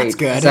totally great.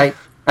 That's good.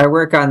 I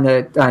work on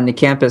the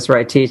campus where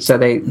I teach, so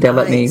they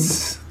let me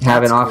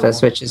have an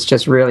office, which is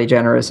just really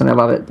generous, and I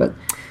love it. But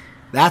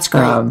that's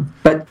great.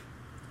 But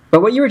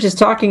what you were just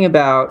talking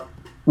about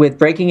with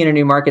breaking into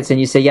new markets, and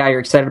you say, you're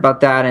excited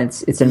about that, and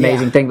it's an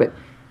amazing thing. But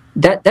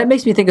that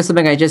makes me think of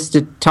something I just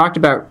talked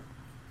about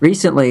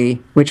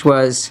recently, which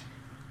was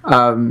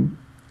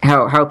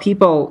how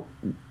people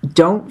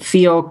don't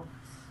feel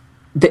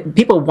that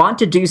people want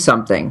to do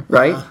something,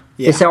 right?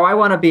 So I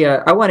want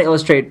to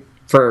illustrate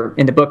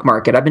in the book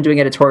market. I've been doing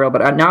editorial,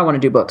 but now I want to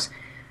do books.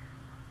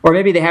 Or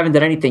maybe they haven't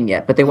done anything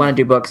yet, but they want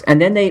to do books.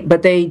 And then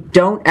they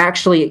don't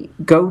actually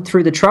go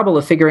through the trouble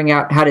of figuring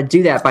out how to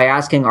do that by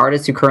asking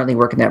artists who currently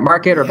work in that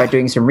market, or by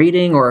doing some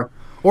reading, or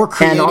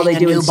creating all they a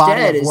new new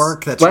body of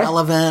work that's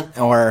relevant,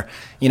 or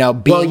being in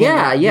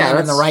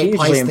the right hugely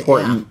place.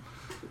 Important.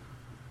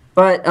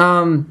 But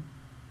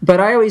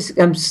I always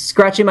am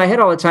scratching my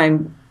head all the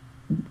time,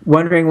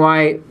 wondering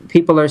why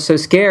people are so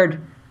scared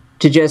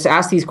to just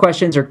ask these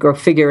questions or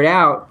figure it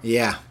out.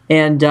 Yeah.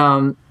 And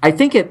I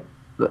think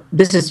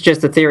this is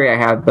just a theory I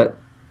have, but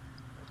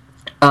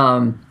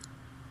I'm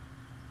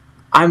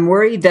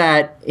worried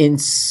that in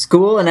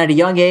school and at a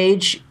young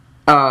age,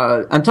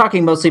 I'm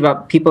talking mostly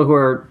about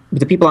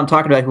the people I'm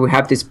talking about who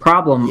have this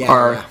problem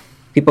are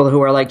people who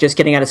are like just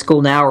getting out of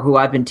school now, or who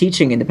I've been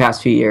teaching in the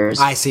past few years.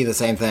 I see the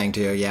same thing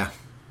too, yeah.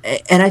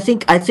 and I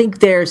think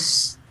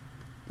there's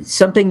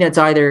something that's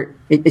either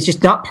it's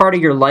just not part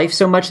of your life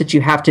so much that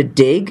you have to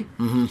dig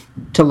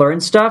to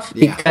learn stuff,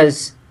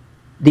 because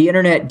the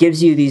internet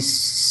gives you these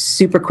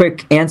super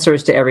quick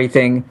answers to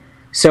everything.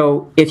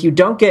 So if you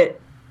don't get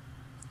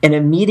an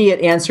immediate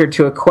answer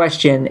to a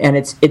question, and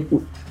it's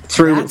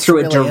through a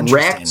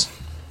direct,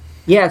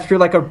 through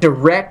like a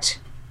direct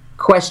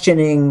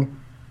questioning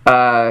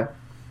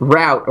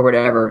route or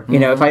whatever. You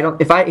know, if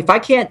I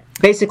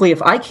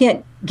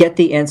can't get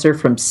the answer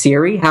from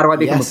Siri, how do I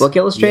become a book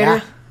illustrator?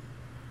 Yeah.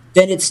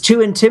 Then it's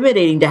too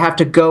intimidating to have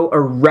to go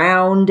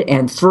around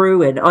and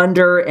through and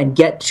under and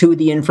get to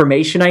the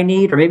information I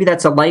need. Or maybe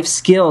that's a life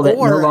skill that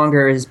no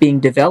longer is being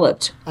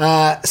developed.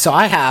 So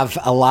I have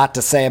a lot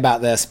to say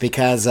about this,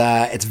 because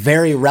it's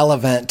very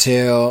relevant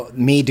to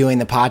me doing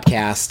the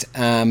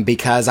podcast,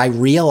 because I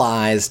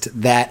realized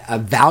that a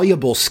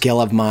valuable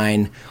skill of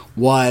mine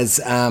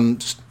was...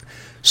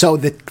 So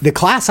the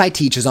class I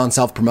teach is on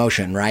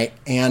self-promotion, right?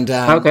 And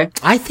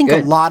I think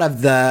a lot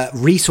of the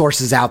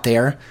resources out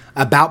there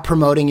about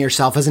promoting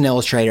yourself as an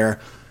illustrator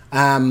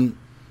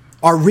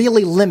are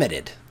really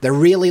limited. They're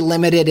really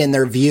limited in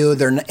their view.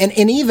 And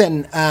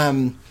even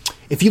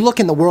if you look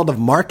in the world of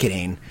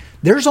marketing,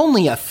 there's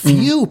only a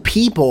few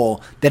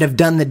people that have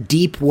done the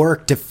deep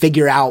work to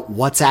figure out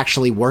what's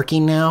actually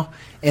working now.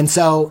 And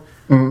so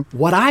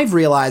what I've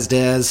realized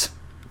is...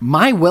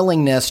 my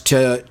willingness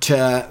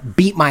to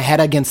beat my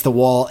head against the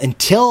wall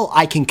until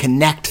I can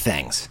connect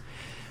things,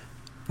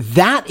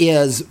 that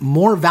is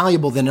more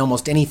valuable than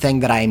almost anything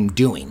that I'm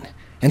doing.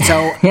 And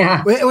so,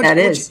 that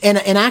is. And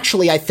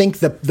actually, I think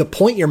the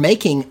point you're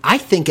making, I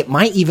think it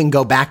might even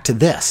go back to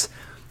this.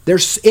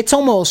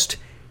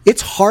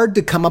 It's hard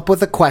to come up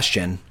with a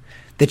question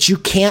that you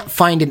can't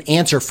find an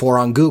answer for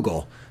on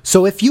Google.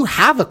 So if you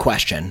have a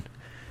question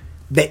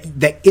that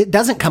it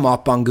doesn't come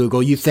up on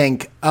Google, you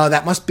think, oh,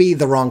 that must be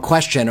the wrong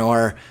question,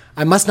 or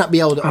I must not be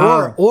able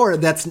to, or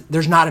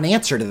there's not an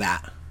answer to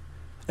that.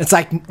 It's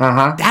like,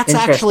 that's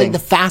actually the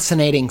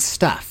fascinating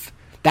stuff.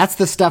 That's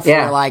the stuff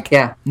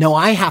where no,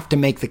 I have to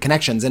make the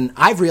connections. And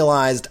I've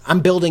realized I'm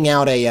building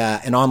out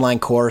an online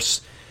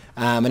course,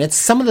 and it's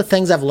some of the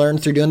things I've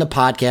learned through doing the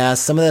podcast,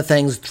 some of the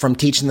things from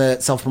teaching the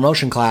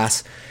self-promotion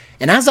class.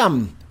 And as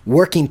I'm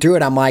working through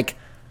it, I'm like,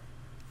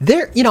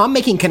 I'm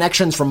making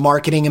connections from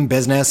marketing and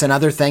business and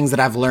other things that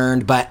I've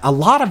learned, but a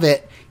lot of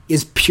it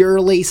is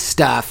purely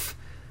stuff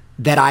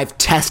that I've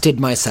tested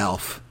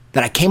myself,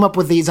 that I came up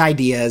with these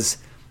ideas,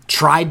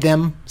 tried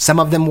them. Some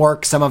of them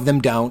work, some of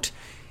them don't.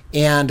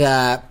 And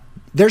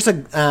there's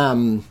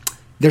an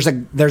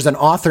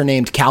author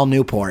named Cal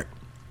Newport,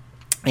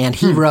 and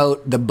he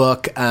wrote the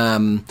book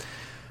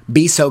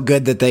Be So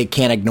Good That They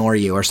Can't Ignore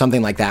You, or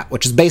something like that,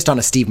 which is based on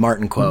a Steve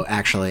Martin quote,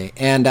 actually.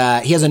 And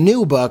he has a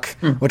new book,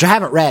 which I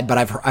haven't read, but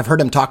I've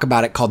heard him talk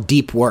about it, called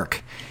Deep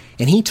Work.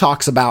 And he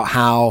talks about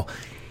how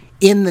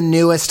in the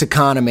newest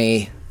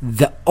economy,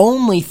 the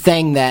only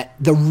thing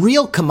the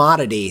real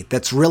commodity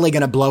that's really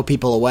going to blow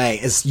people away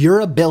is your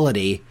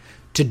ability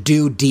to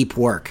do deep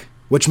work,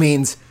 which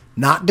means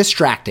not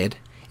distracted.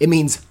 It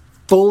means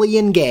fully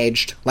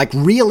engaged, like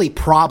really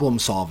problem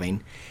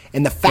solving.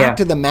 And the fact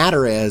of the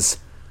matter is,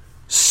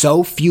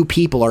 so few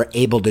people are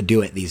able to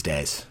do it these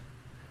days.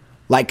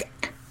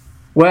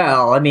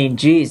 Well, I mean,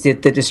 geez,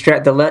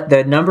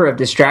 the number of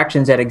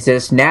distractions that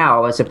exist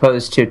now as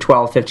opposed to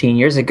 12, 15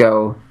 years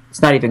ago,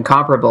 it's not even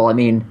comparable. I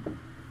mean,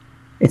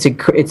 it's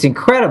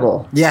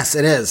incredible. Yes,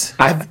 it is.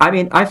 I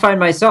mean, I find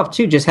myself,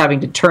 too, just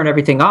having to turn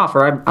everything off,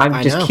 or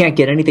I just can't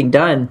get anything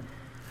done.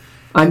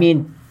 I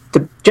mean,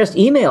 just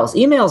emails.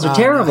 Emails are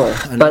terrible,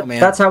 but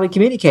that's how we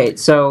communicate,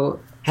 so...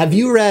 Have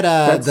you read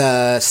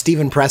the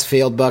Stephen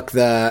Pressfield book,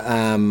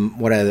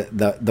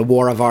 the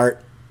War of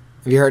Art?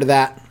 Have you heard of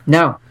that?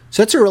 No.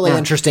 So it's a really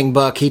interesting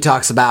book. He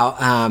talks about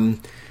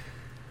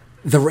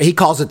he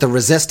calls it The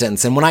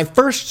Resistance. And when I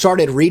first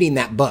started reading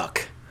that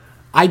book,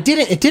 it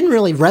didn't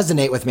really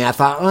resonate with me. I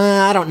thought,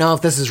 I don't know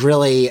if this is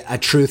really a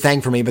true thing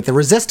for me. But the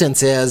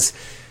resistance is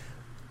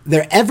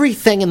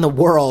everything in the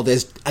world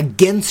is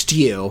against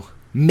you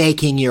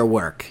making your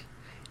work,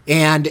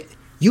 and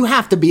you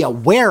have to be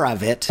aware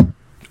of it,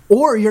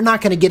 or you're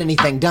not going to get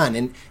anything done.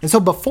 And so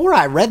before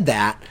I read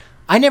that,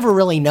 I never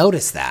really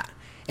noticed that.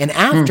 And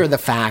after the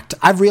fact,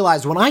 I've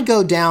realized when I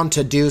go down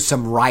to do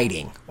some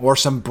writing or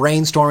some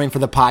brainstorming for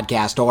the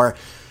podcast or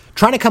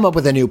trying to come up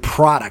with a new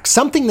product,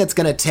 something that's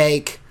going to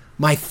take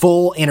my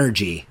full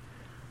energy,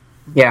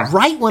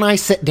 right when I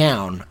sit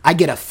down, I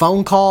get a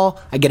phone call,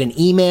 I get an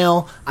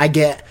email, I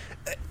get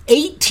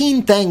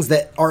 18 things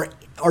that are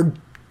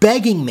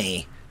begging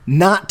me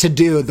not to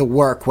do the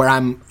work where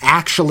I'm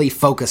actually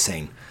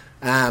focusing.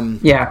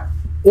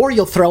 Or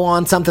you'll throw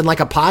on something like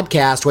a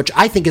podcast, which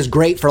I think is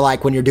great for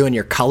like when you're doing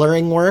your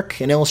coloring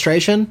work and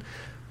illustration.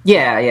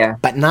 Yeah.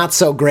 But not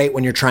so great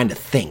when you're trying to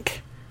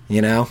think,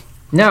 you know?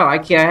 No, I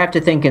can't. I have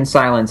to think in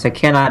silence. I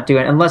cannot do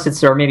it unless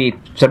it's or maybe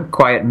some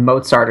quiet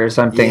Mozart or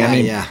something.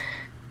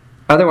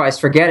 Otherwise,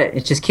 forget it.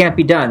 It just can't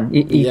be done.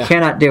 You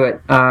cannot do it.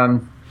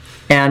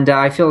 And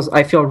I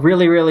feel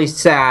really, really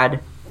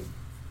sad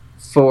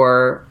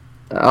for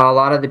a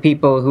lot of the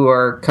people who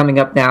are coming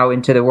up now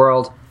into the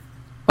world,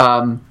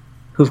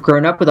 who've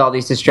grown up with all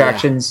these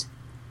distractions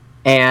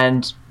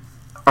and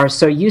are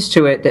so used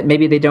to it that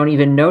maybe they don't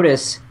even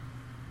notice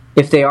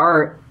if they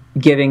are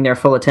giving their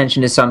full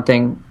attention to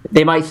something.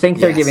 They might think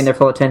they're giving their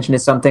full attention to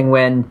something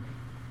when,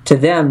 to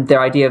them,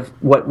 their idea of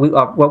what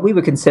we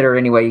would consider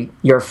anyway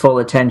your full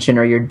attention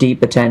or your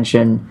deep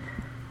attention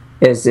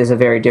is a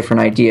very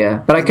different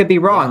idea. But I could be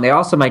wrong. They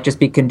also might just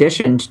be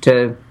conditioned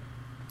to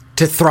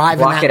thrive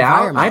in that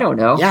environment. I don't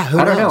know. Yeah,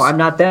 I don't know. I'm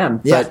not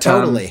them. Yeah, but,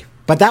 totally.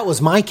 But that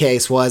was my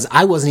case. Was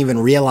I wasn't even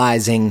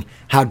realizing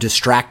how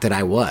distracted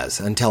I was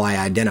until I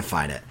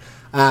identified it.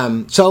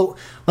 So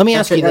let me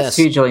ask you this. That's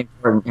hugely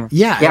important.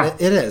 Yeah.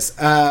 It is.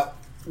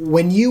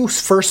 When you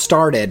first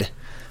started,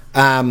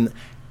 and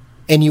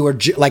you were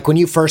like when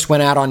you first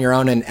went out on your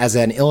own and as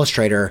an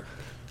illustrator,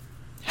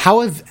 how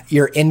have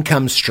your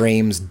income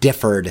streams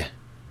differed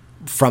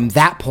from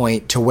that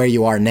point to where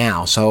you are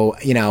now? So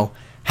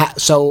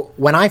so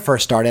when I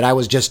first started, I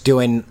was just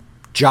doing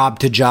job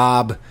to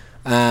job,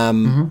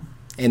 and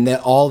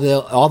all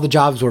the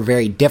jobs were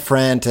very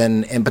different,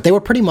 but they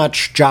were pretty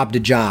much job to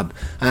job.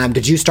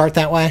 Did you start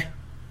that way?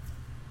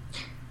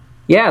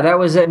 Yeah, that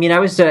was. I mean, I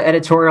was an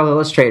editorial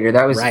illustrator.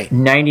 That was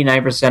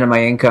 99% of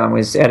my income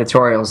was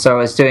editorial. So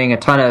I was doing a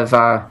ton of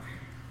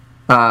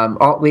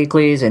alt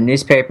weeklies and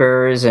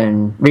newspapers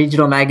and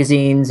regional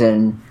magazines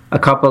and a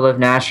couple of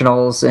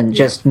nationals, and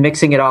just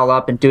mixing it all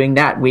up and doing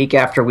that week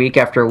after week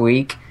after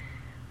week.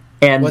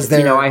 And was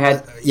there, I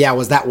had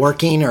was that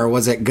working, or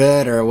was it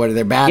good, or were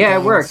there bad? Yeah,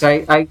 things? It worked.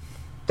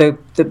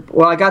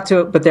 I got to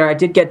it, but I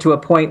did get to a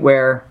point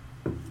where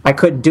I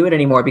couldn't do it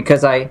anymore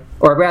because I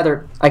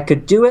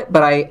could do it,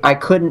 but I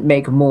couldn't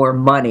make more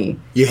money.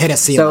 You hit a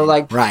ceiling.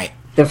 So right.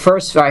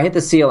 I hit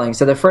the ceiling.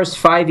 So the first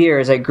 5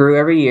 years I grew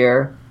every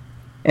year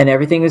and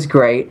everything was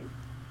great.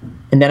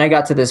 And then I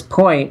got to this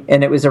point,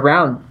 and it was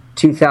around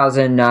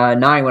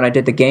 2009 when I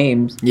did the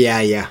games.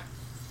 Yeah.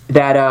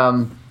 That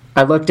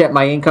I looked at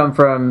my income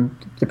from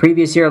the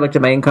previous year, I looked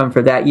at my income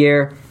for that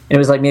year, and it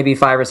was like maybe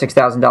 $5,000 or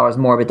 $6,000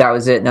 more, but that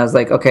was it. And I was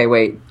like, okay,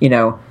 wait,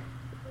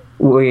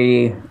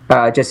 we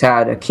just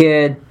had a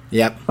kid.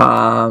 Yep.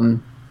 I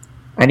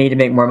need to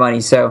make more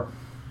money. So,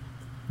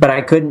 but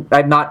I couldn't.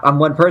 I'm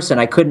one person.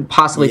 I couldn't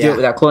possibly do it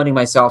without cloning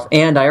myself.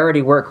 And I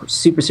already work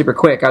super, super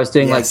quick. I was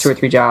doing like 2 or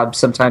 3 jobs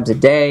sometimes a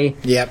day.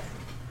 Yep.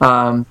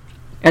 And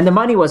the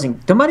money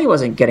wasn't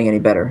getting any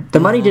better. The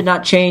money did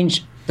not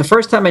change. The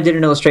first time I did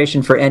an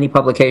illustration for any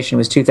publication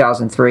was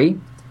 2003,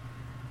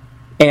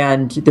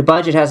 and the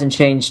budget hasn't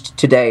changed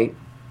today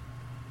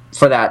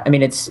for that. I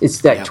mean, it's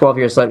 12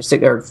 years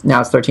later, or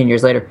now it's 13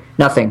 years later.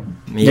 Nothing.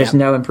 Yep. There's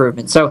no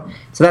improvement. So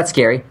that's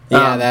scary.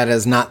 Yeah, that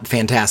is not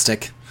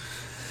fantastic.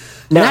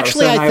 No,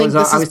 actually, I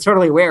was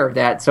totally aware of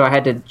that, so I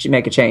had to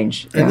make a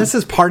change. And this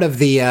is part of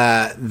the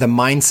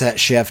mindset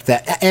shift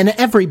and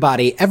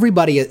everybody,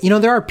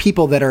 there are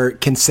people that are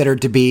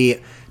considered to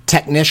be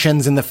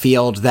technicians in the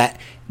field that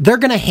they're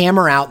going to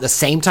hammer out the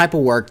same type of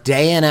work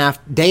day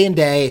and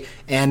day,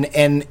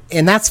 and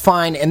that's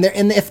fine. And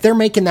if they're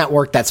making that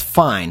work, that's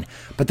fine.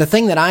 But the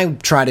thing that I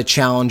try to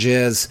challenge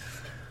is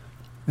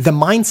the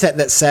mindset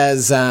that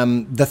says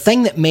the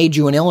thing that made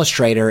you an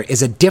illustrator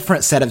is a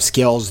different set of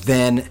skills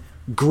than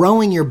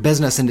growing your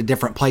business into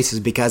different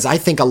places, because I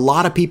think a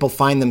lot of people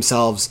find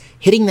themselves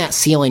hitting that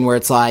ceiling where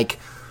it's like,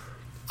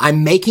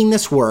 I'm making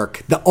this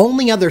work. The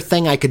only other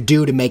thing I could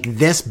do to make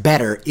this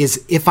better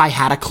is if I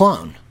had a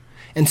clone.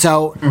 And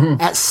so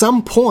at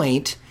some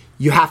point,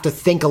 you have to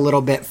think a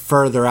little bit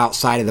further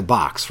outside of the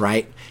box,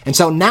 right? And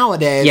so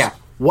nowadays,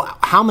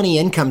 how many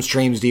income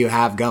streams do you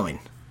have going?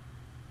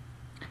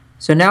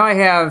 So now I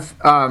have,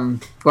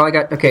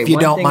 if you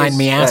don't mind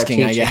me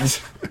asking, I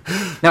guess.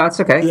 No, it's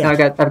okay. Yeah.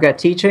 I've got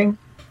teaching.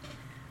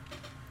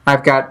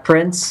 I've got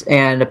prints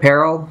and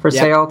apparel for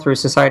sale through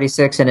Society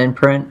 6 and in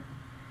print.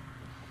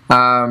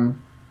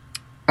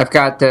 I've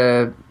got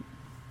the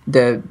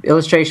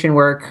illustration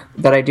work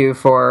that I do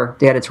for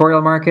the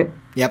editorial market.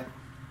 Yep.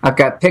 I've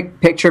got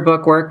picture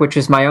book work, which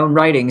is my own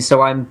writing,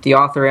 so I'm the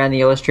author and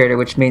the illustrator,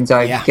 which means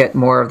I get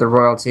more of the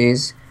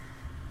royalties.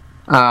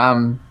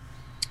 And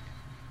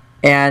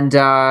then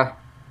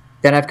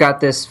I've got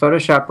this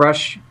Photoshop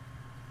brush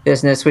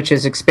business, which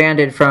has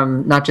expanded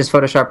from not just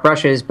Photoshop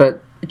brushes,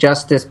 but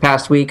just this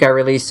past week I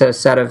released a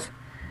set of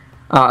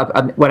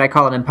what I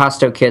call an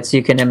impasto kit, so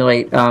you can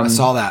emulate I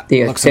saw that.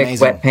 The Looks thick,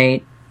 amazing. wet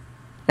paint.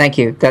 Thank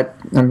you.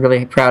 I'm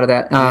really proud of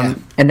that.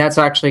 And that's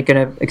actually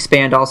going to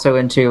expand also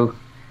into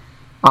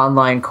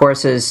online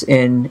courses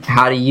in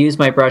how to use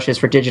my brushes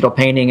for digital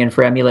painting and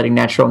for emulating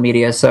natural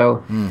media.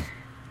 So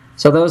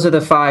those are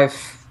the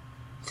 5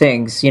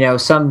 things.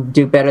 Some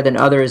do better than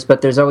others,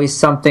 but there's always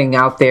something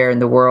out there in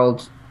the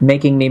world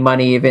making me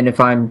money even if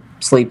I'm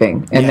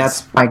sleeping. And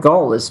that's my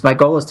goal. My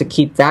goal is to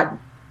keep that.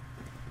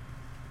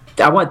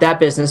 I want that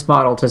business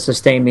model to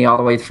sustain me all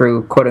the way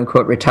through quote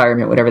unquote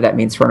retirement, whatever that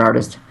means for an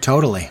artist.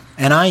 Totally.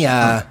 And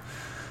I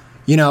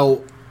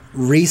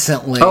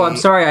recently. Oh, I'm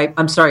sorry.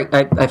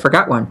 I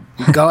forgot one.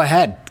 Go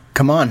ahead.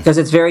 come on. Because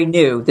it's very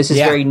new. This is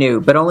very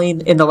new. But only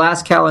in the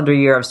last calendar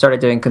year I've started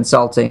doing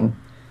consulting,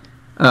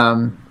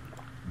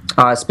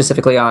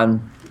 specifically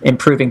on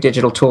improving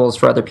digital tools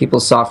for other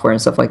people's software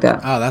and stuff like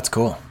that. Oh, that's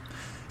cool.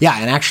 Yeah,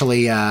 and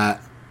actually,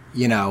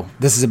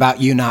 this is about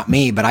you, not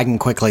me, but I can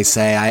quickly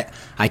say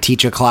I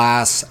teach a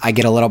class. I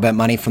get a little bit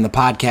money from the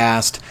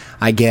podcast.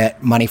 I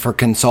get money for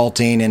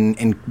consulting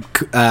and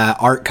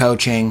art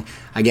coaching.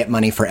 I get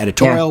money for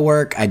editorial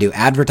work. I do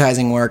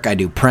advertising work. I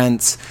do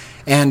prints.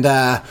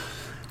 And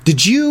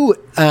did you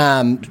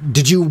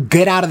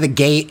get out of the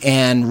gate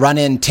and run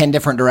in 10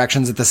 different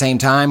directions at the same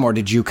time, or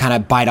did you kind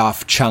of bite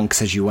off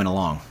chunks as you went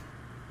along?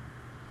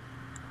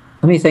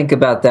 Let me think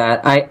about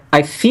that.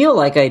 I feel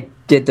like I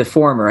did the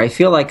former. I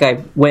feel like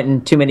I went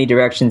in too many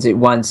directions at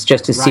once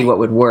just to see what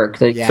would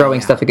work, like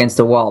throwing stuff against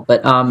the wall.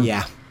 But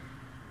and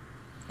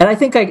I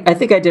think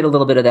I did a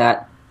little bit of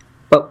that.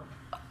 But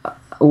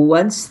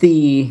once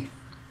let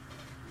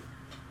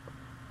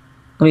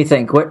me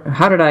think.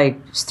 How did I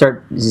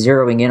start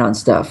zeroing in on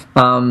stuff?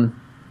 I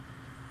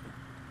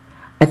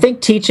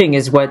think teaching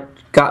is what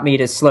got me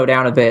to slow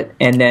down a bit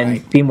and then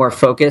be more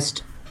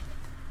focused.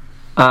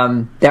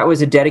 That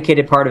was a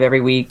dedicated part of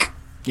every week.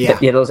 Yeah,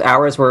 those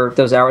hours were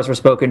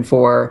spoken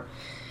for.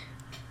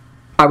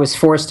 I was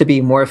forced to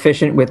be more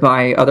efficient with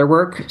my other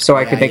work, so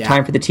I could make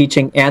time for the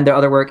teaching and the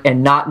other work,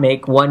 and not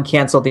make one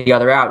cancel the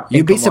other out.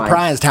 You'd be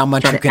surprised how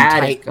much you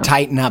can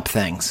tighten up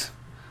things.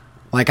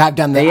 Like I've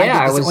done that.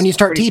 I did this. When you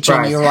start teaching,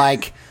 surprised. You're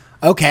like,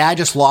 okay, I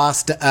just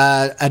lost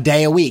a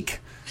day a week,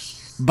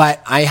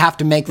 but I have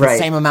to make the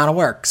same amount of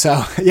work.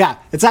 So yeah,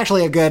 it's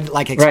actually a good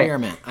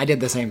experiment. I did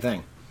the same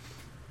thing.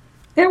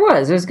 It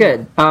was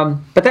good.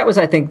 But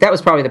I think that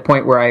was probably the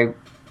point where I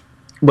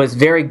was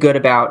very good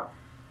about,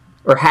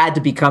 or had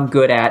to become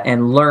good at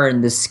and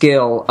learn the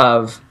skill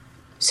of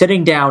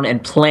sitting down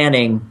and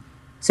planning,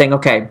 saying,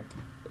 okay,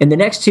 in the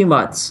next 2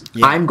 months,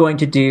 I'm going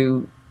to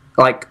do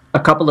like a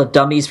couple of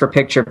dummies for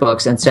picture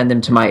books and send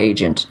them to my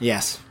agent.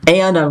 Yes.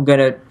 And I'm going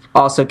to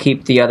also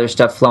keep the other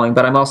stuff flowing,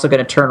 but I'm also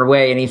going to turn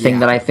away anything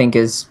that I think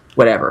is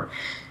whatever.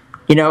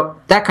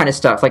 That kind of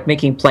stuff, like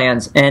making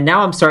plans. And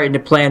now I'm starting to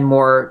plan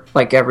more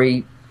like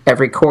every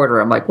quarter.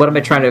 I'm like, what am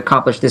I trying to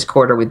accomplish this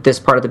quarter with this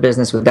part of the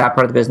business, with that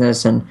part of the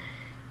business? And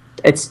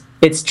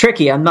it's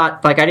tricky. I'm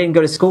not I didn't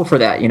go to school for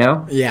that,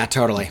 Yeah,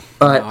 totally.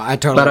 But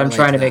I'm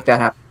trying to make that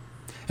happen.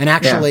 And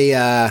actually,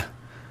 I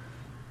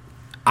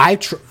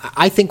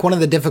think one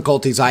of the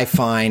difficulties I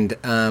find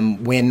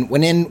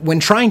when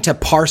trying to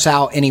parse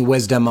out any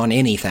wisdom on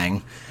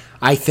anything,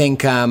 I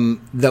think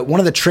that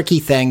one of the tricky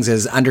things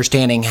is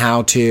understanding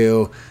how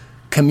to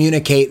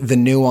communicate the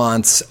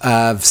nuance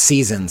of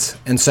seasons.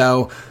 And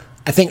so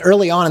I think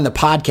early on in the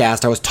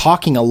podcast, I was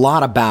talking a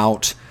lot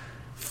about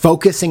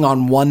focusing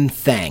on one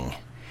thing.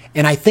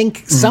 And I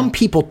think some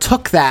people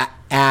took that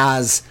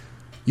as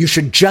you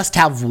should just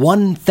have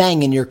one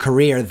thing in your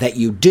career that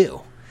you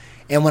do.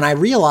 And when I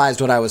realized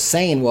what I was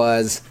saying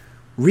was,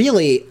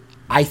 really,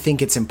 I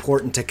think it's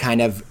important to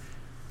kind of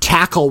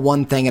tackle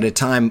one thing at a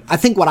time. I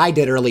think what I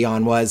did early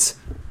on was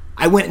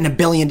I went in a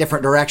billion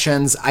different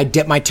directions. I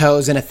dipped my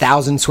toes in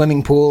 1,000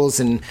 swimming pools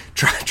and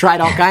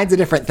tried all kinds of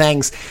different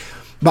things.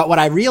 But what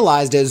I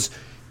realized is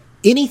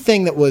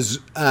anything that was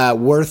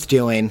worth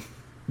doing,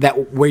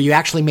 where you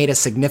actually made a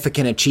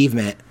significant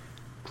achievement,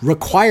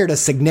 required a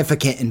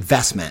significant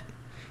investment.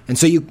 And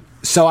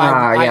so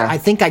I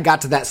think I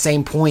got to that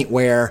same point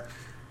where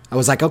I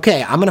was like,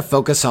 okay, I'm going to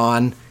focus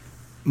on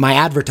my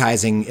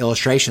advertising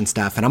illustration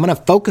stuff, and I'm going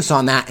to focus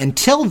on that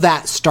until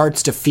that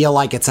starts to feel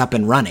like it's up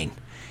and running.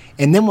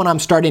 And then when I'm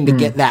starting to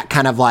get that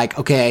kind of like,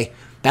 okay,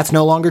 that's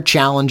no longer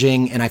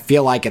challenging and I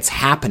feel like it's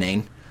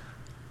happening,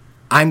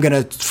 I'm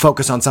going to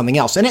focus on something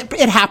else. And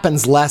it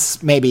happens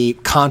less maybe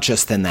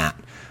conscious than that.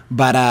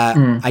 But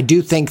I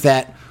do think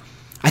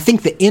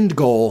the end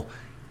goal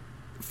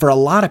for a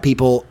lot of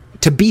people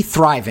to be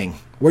thriving,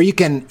 where you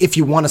can, if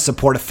you want to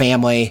support a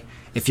family,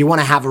 if you want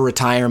to have a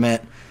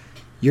retirement,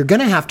 you're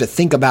going to have to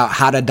think about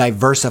how to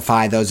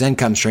diversify those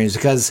income streams,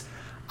 because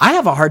I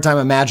have a hard time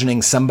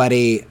imagining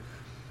somebody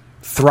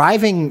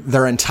thriving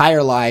their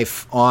entire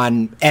life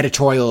on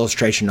editorial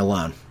illustration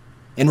alone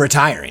and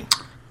retiring.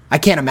 I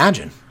can't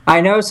imagine.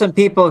 I know some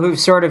people who've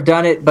sort of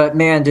done it, but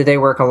man, do they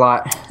work a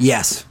lot.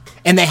 Yes.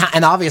 And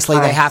and obviously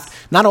they have to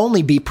not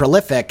only be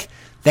prolific,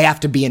 they have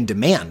to be in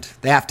demand.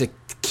 They have to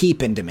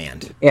keep in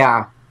demand.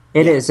 Yeah.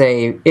 It is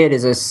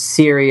a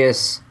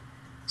serious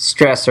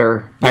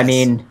stressor. Yes. I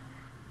mean,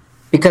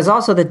 because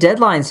also the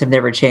deadlines have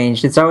never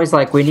changed. It's always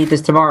like, we need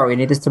this tomorrow, we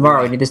need this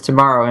tomorrow, we need this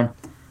tomorrow. And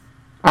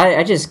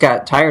I just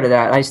got tired of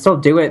that. I still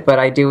do it, but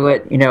I do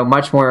it,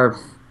 much more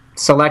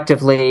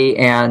selectively,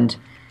 and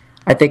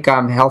I think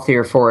I'm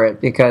healthier for it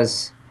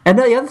because... And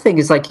the other thing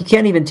is, like, you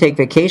can't even take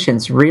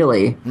vacations,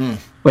 really,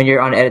 when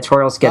you're on an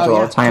editorial schedule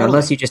all the time,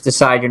 unless you just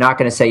decide you're not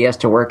going to say yes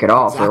to work at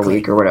all for a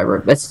week or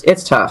whatever.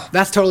 It's tough.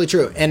 That's totally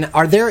true. And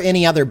are there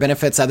any other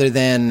benefits other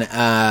than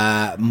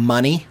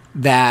money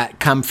that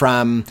come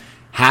from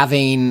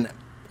having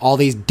all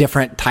these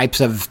different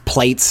types of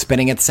plates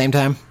spinning at the same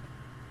time?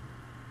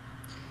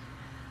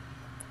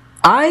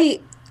 I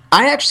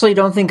I actually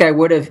don't think I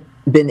would have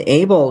been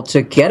able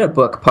to get a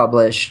book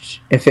published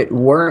if it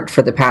weren't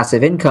for the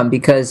passive income,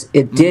 because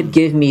it did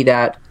give me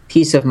that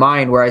peace of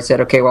mind where I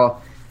said, okay,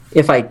 well,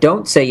 if I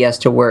don't say yes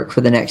to work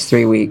for the next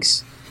 3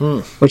 weeks,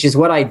 which is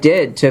what I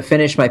did to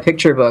finish my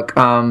picture book,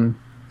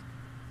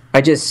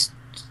 I just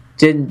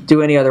didn't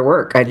do any other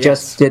work. I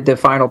just did the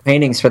final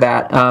paintings for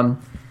that.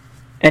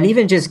 And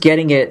even just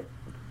getting it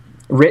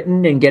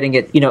written and getting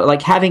it,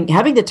 like having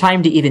the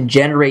time to even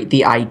generate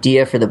the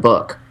idea for the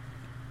book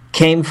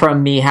came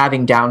from me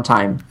having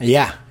downtime.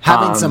 Yeah,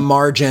 having some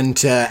margin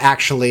to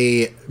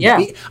actually...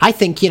 I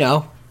think,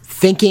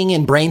 thinking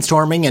and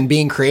brainstorming and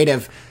being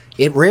creative,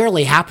 it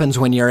rarely happens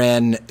when you're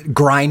in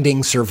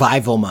grinding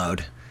survival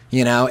mode.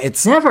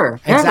 It's... Never.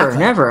 Yeah.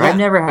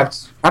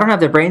 I don't have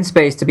the brain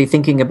space to be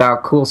thinking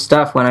about cool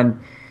stuff when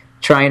I'm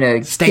trying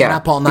to... Staying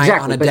up all night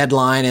on a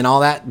deadline and all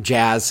that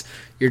jazz.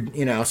 So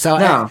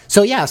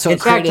it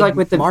created like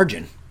with the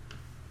margin.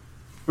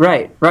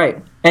 Right.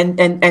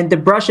 And the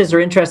brushes are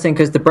interesting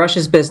because the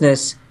brushes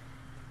business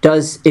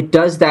does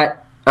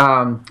that. What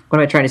am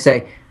I trying to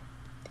say?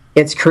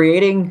 It's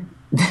creating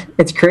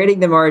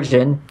the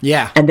margin.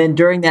 Yeah. And then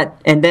during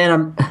that,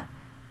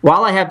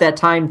 while I have that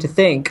time to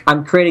think,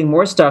 I'm creating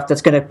more stuff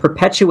that's going to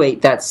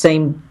perpetuate that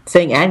same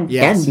thing and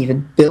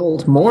even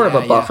build more of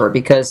a buffer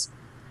because,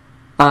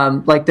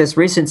 like this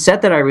recent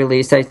set that I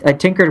released, I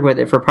tinkered with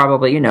it for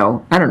probably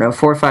 4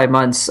 or 5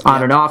 months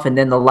on and off, and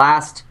then the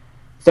last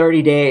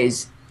 30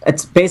 days.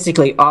 It's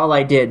basically all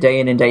I did day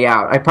in and day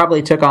out. I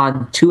probably took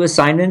on 2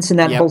 assignments in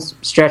that whole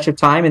stretch of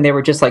time, and they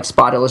were just like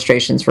spot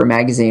illustrations for a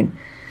magazine.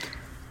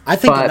 I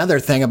think another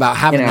thing about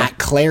having that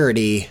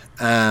clarity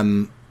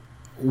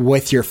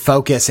with your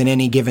focus in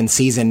any given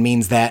season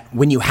means that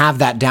when you have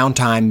that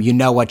downtime, you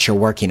know what you're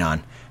working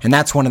on. And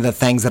that's one of the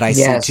things that I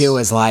see too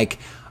is like,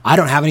 I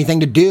don't have anything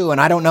to do and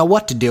I don't know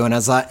what to do. And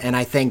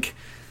I think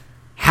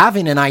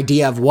having an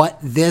idea of what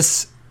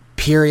this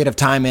period of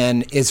time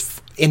is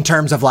in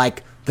terms of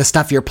like, the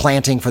stuff you're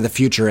planting for the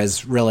future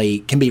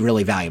can be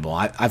really valuable.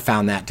 I've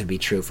found that to be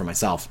true for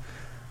myself.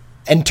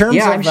 In terms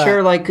of... I'm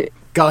sure like...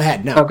 Go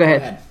ahead. No, go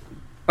ahead.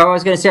 Oh, I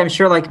was going to say, I'm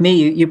sure like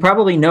me, you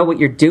probably know what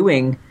you're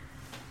doing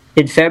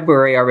in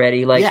February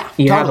already. Like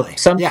you totally. Have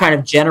some kind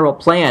of general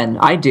plan.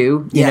 I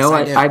do.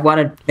 I want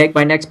to make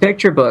my next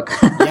picture book.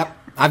 Yep.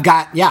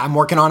 I'm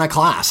working on a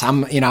class.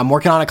 I'm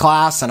working on a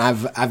class and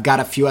I've got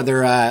a few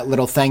other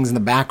little things in the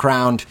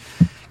background.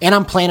 And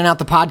I'm planning out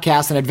the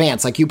podcast in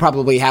advance. Like you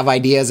probably have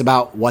ideas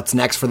about what's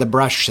next for the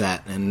brush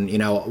set and,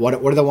 what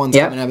are the ones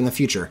coming up in the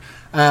future.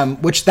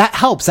 Which that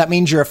helps. That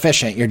means you're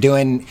efficient. You're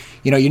doing,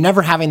 you're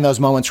never having those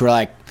moments where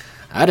like,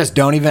 I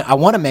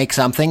want to make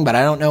something, but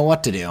I don't know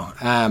what to do.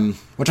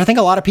 Which I think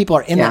a lot of people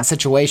are in that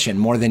situation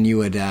more than you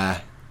would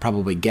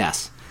probably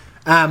guess.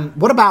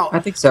 What about... I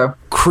think so.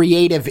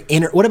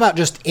 What about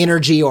just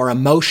energy or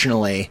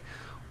emotionally?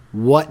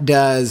 What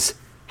does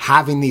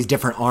having these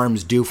different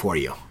arms do for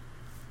you?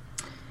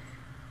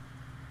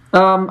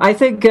 I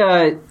think,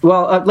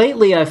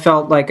 lately I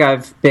felt like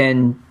I've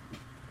been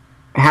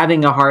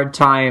having a hard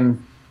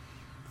time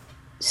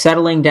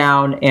settling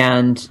down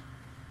and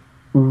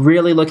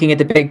really looking at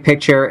the big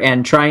picture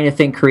and trying to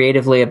think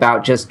creatively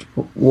about just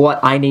what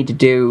I need to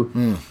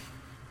do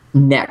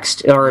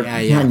next. Or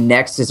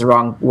next is the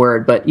wrong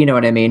word, but you know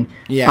what I mean.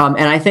 Yeah. And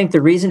I think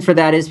the reason for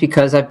that is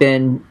because I've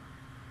been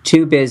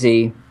too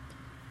busy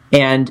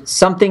and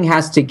something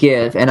has to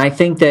give. And I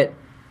think that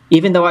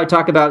even though I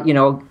talk about,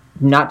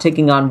 not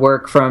taking on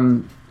work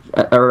from,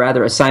 or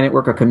rather assignment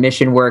work or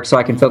commission work so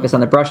I can focus on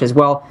the brushes.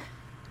 Well,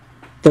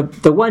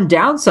 the one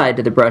downside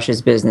to the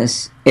brushes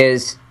business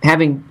is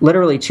having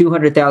literally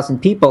 200,000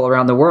 people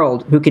around the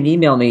world who can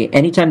email me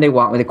anytime they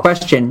want with a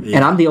question,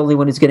 and I'm the only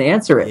one who's going to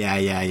answer it.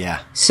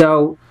 Yeah.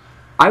 So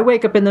I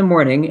wake up in the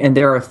morning and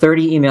there are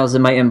 30 emails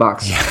in my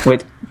inbox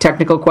with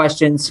technical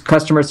questions,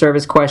 customer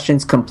service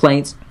questions,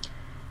 complaints.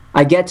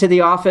 I get to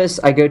the office,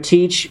 I go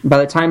teach. By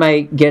the time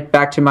I get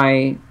back to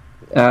my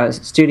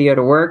studio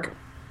to work,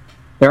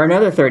 there are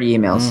another 30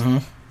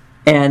 emails.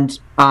 And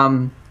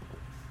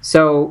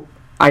so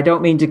I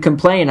don't mean to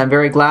complain. I'm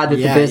very glad that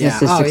the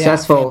business is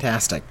successful. Yeah,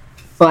 fantastic.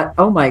 But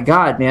oh my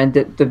God, man,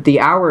 the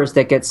hours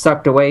that get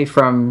sucked away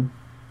from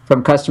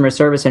customer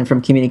service and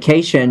from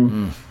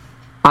communication,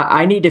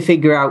 I need to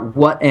figure out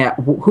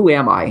who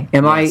am I?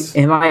 Am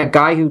I a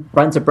guy who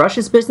runs a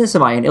brushes business?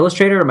 Am I an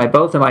illustrator? Am I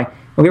both?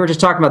 We were just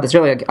talking about this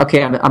earlier.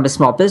 Okay, I'm a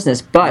small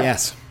business,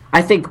 but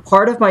I think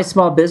part of my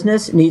small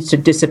business needs to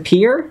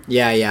disappear.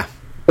 Yeah.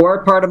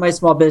 Or part of my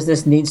small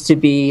business needs to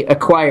be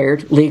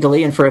acquired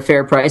legally and for a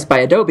fair price by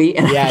Adobe,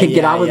 and I can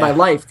get on with my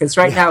life, because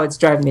right now it's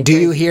driving me crazy.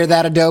 Do you hear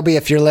that, Adobe,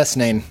 if you're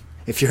listening?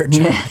 If you're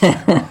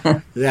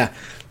yeah.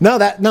 No,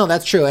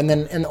 that's true. And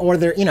then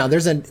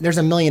there's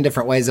a million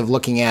different ways of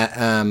looking at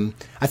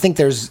I think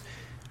there's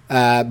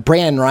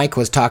Brandon Reich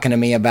was talking to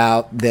me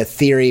about the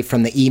theory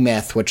from the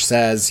E-Myth, which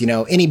says,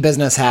 any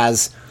business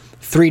has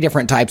 3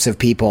 different types of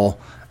people,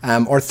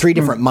 or 3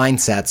 different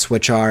mindsets,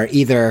 which are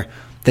either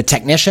the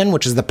technician,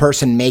 which is the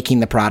person making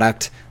the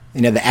product,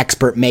 the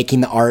expert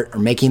making the art or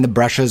making the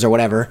brushes or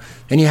whatever.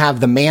 Then you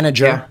have the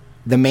manager,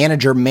 the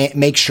manager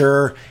makes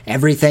sure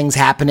everything's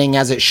happening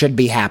as it should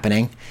be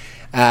happening.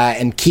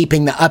 And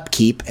keeping the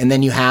upkeep. And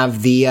then you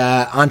have the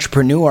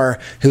entrepreneur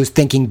who's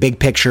thinking big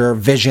picture,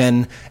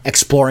 vision,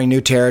 exploring new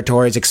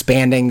territories,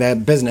 expanding the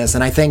business.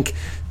 And I think,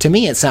 to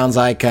me, it sounds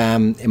like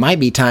it might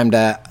be time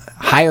to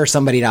hire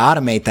somebody to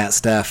automate that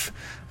stuff.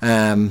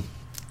 But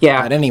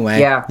anyway.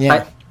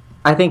 Yeah.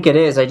 I think it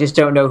is. I just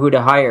don't know who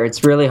to hire.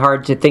 It's really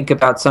hard to think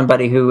about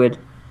somebody who would...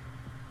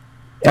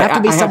 It'd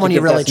have to be someone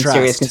you really trust.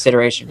 Serious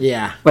consideration.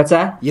 Yeah. What's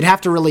that? You'd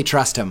have to really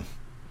trust him.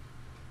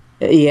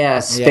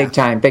 Yes, big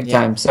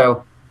time.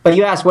 So, but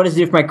you asked, what does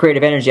it do for my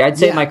creative energy? I'd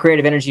say my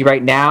creative energy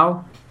right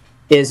now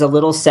is a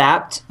little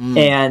sapped,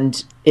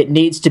 and it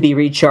needs to be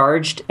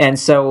recharged. And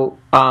so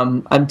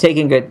I'm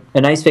taking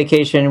a nice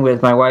vacation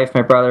with my wife,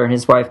 my brother, and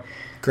his wife.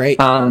 Great.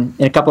 In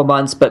a couple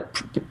months,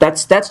 but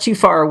that's too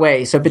far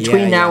away. So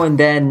between now and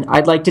then,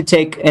 I'd like to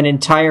take an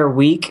entire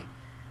week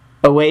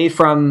away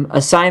from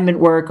assignment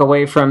work,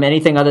 away from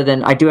anything other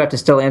than, I do have to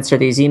still answer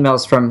these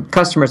emails from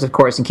customers, of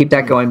course, and keep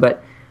that going,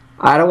 but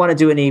I don't want to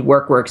do any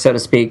work, so to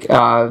speak,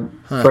 for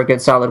a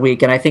good solid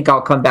week. And I think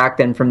I'll come back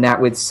then from that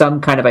with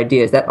some kind of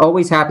ideas. That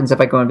always happens if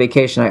I go on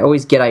vacation. I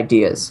always get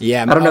ideas.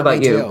 Yeah, I don't know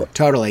about you. Too.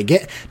 Totally.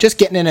 Just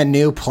getting in a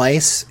new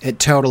place, it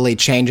totally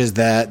changes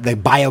the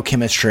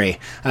biochemistry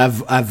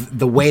of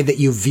the way that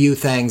you view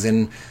things.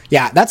 And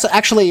yeah, that's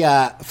actually,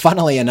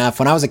 funnily enough,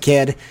 when I was a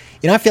kid,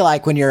 I feel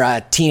like when you're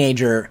a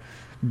teenager,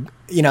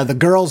 the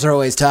girls are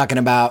always talking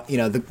about,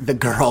 the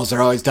girls are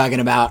always talking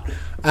about,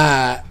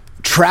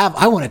 travel.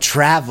 I want to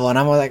travel. And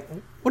I'm like,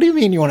 what do you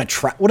mean you want to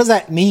travel? What does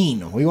that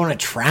mean? We want to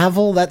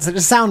travel? It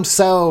just sounds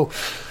so,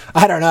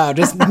 I don't know,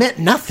 just meant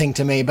nothing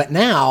to me. But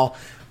now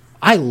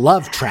I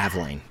love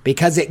traveling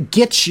because it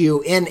gets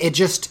you in, it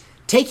just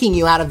taking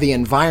you out of the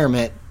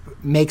environment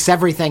makes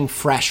everything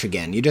fresh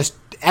again.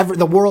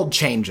 The world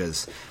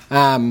changes.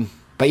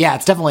 But yeah,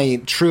 it's definitely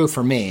true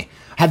for me.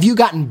 Have you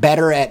gotten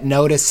better at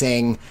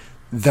noticing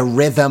the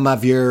rhythm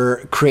of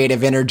your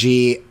creative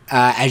energy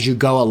as you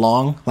go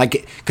along?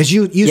 Like, because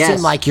you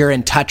seem like you're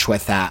in touch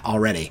with that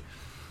already.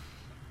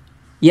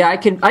 Yeah, I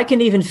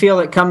can even feel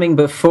it coming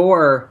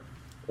before.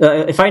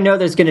 If I know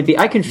there's going to be,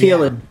 I can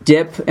feel a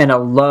dip and a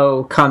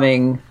low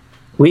coming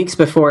weeks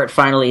before it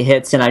finally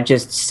hits, and I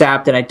just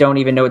sapped, and I don't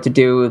even know what to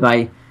do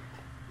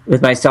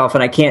with myself,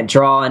 and I can't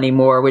draw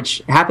anymore,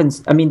 which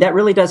happens. I mean, that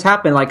really does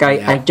happen. Like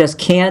I just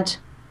can't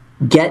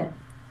get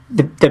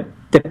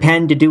the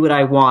pen to do what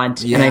I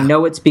want, and I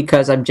know it's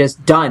because I'm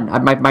just done.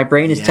 My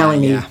brain is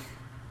telling me,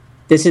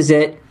 this is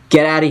it,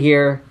 get out of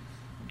here,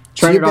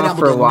 turn it off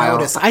for a while.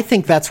 Notice. I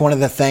think that's one of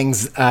the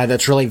things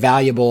that's really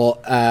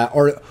valuable,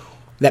 or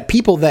that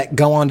people that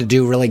go on to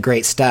do really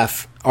great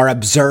stuff are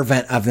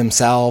observant of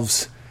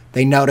themselves.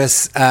 They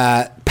notice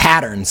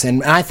patterns,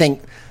 and I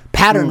think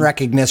pattern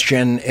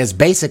recognition is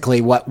basically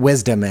what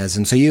wisdom is.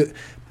 And so you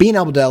being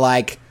able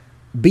to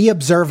be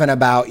observant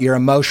about your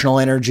emotional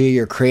energy,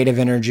 your creative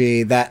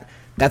energy,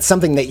 that's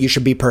something that you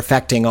should be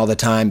perfecting all the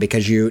time,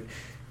 because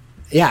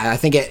I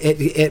think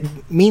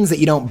it means that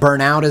you don't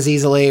burn out as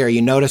easily, or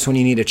you notice when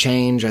you need to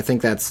change. I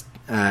think that's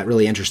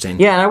really interesting.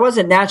 Yeah, and I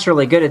wasn't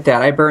naturally good at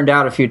that. I burned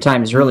out a few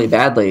times really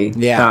badly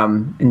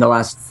in the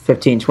last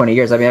 15, 20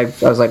 years. I mean,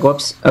 I was like,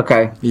 whoops,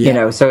 okay.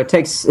 Yeah. So it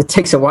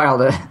takes a while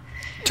to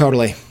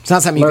totally. It's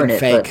not something you can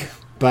fake,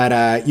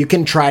 but you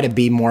can try to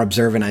be more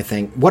observant, I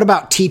think. What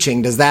about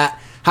teaching?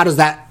 How does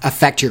that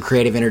affect your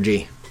creative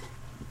energy?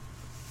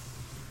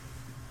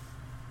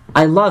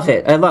 I love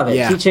it.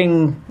 Yeah.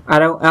 Teaching, I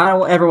don't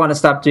ever want to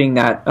stop doing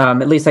that.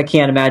 At least I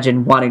can't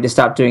imagine wanting to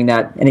stop doing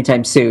that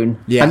anytime soon.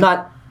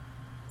 Yeah.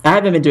 I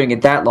haven't been doing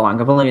it that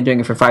long. I've only been doing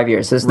it for 5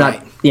 years. So it's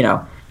not,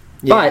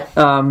 But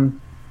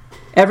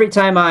every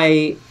time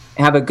I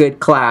have a good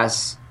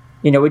class,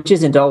 which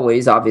isn't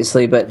always,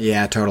 obviously, but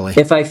yeah, totally.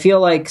 If I feel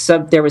like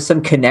there was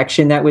some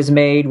connection that was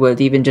made with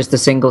even just a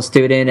single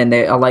student, and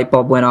a light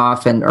bulb went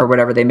off, or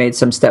whatever, they made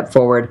some step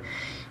forward,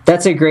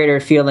 that's a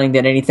greater feeling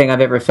than anything I've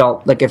ever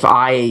felt. Like if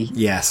I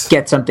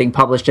get something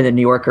published in the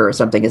New Yorker or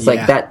something, it's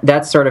like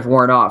that's sort of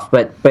worn off.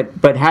 But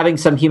having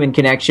some human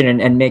connection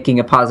and making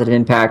a positive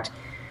impact,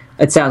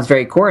 it sounds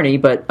very corny,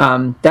 but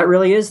that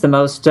really is the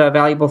most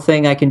valuable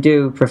thing I can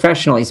do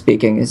professionally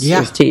speaking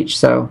is teach.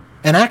 So,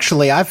 and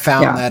actually, I've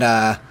found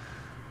that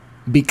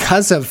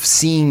because of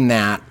seeing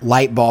that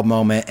light bulb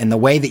moment and the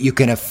way that you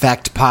can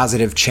affect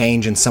positive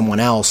change in someone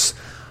else,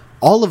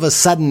 all of a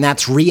sudden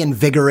that's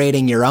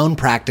reinvigorating your own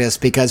practice.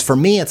 Because for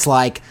me, it's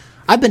like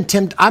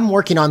I'm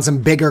working on some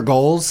bigger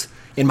goals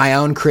in my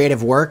own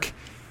creative work,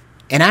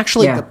 and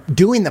actually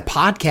doing the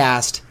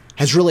podcast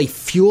has really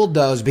fueled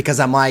those, because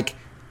I'm like,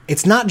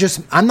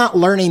 I'm not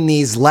learning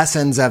these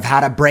lessons of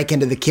how to break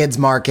into the kids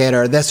market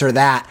or this or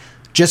that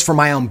just for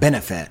my own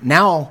benefit.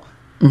 Now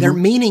they're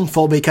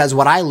meaningful, because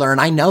what I learn,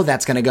 I know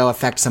that's going to go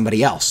affect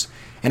somebody else.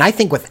 And I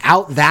think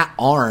without that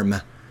arm,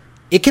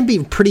 it can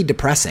be pretty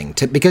depressing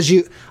because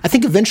I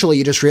think eventually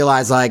you just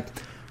realize, like,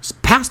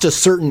 past a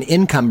certain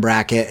income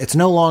bracket, it's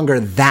no longer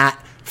that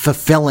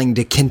fulfilling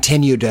to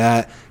continue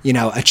to,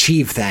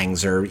 achieve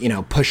things or,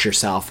 push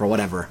yourself or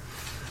whatever.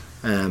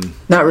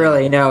 Not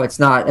really. No, it's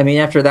not. I mean,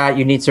 after that,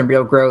 you need some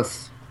real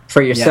growth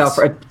for yourself.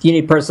 Yes. You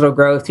need personal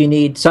growth. You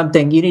need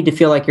something. You need to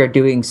feel like you're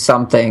doing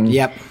something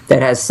Yep.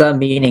 that has some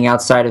meaning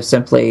outside of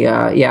simply,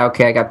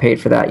 okay, I got paid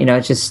for that.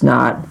 It's just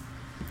not.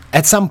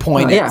 At some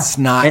point, it's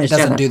not. It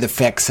doesn't do the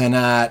fix.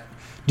 And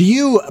do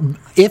you,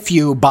 if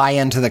you buy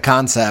into the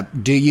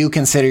concept, do you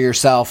consider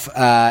yourself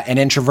an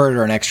introvert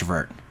or an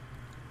extrovert?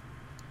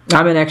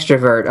 I'm an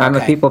extrovert. I'm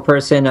a people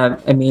person.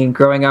 I mean,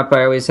 growing up,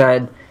 I always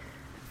had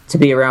to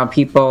be around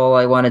people.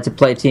 I wanted to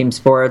play team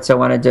sports. I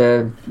wanted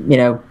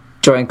to,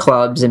 join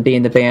clubs and be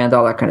in the band,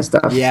 all that kind of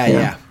stuff.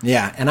 Yeah.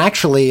 And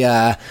actually,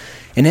 an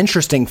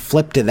interesting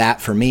flip to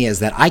that for me is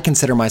that I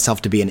consider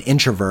myself to be an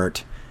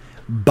introvert,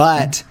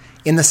 but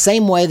in the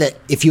same way that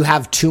if you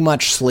have too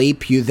much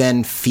sleep, you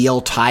then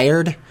feel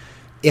tired.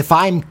 If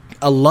I'm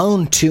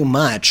alone too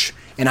much,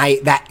 and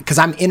because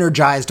I'm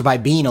energized by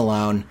being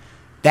alone,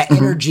 that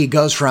energy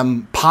goes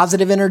from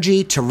positive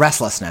energy to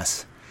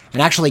restlessness.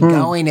 And actually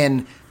going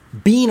and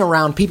being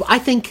around people, I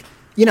think,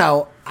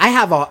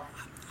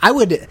 I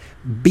would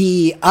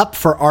be up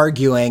for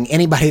arguing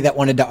anybody that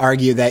wanted to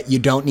argue that you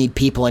don't need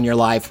people in your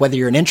life, whether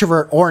you're an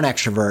introvert or an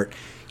extrovert.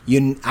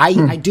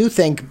 I do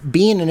think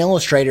being an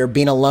illustrator,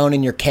 being alone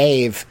in your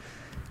cave,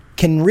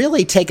 can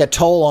really take a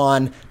toll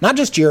on not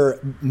just your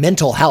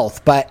mental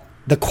health, but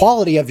the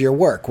quality of your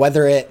work,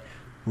 whether it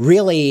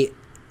really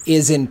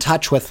is in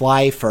touch with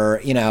life or,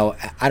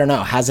 I don't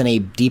know, has any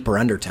deeper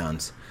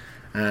undertones.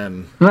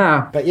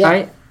 But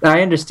yeah.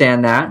 I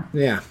understand that.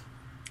 Yeah.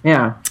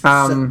 Yeah.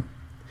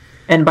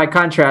 And by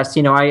contrast,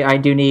 I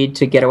do need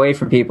to get away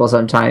from people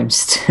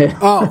sometimes.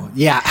 Oh,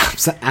 yeah,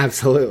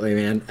 absolutely,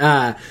 man.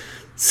 I'm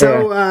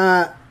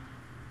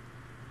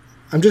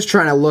just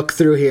trying to look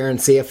through here and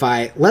see if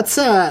I'm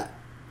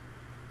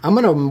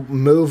going to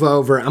move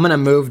over. I'm going to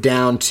move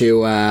down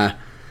to,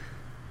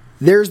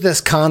 there's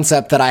this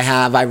concept that I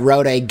have. I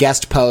wrote a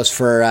guest post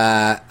for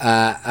a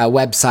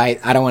website.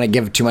 I don't want to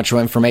give too much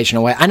information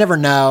away. I never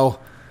know,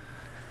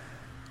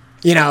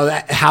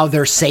 how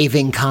they're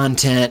saving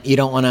content. You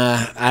don't want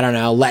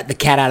to, let the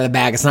cat out of the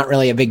bag. It's not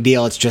really a big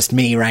deal. It's just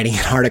me writing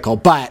an article.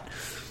 But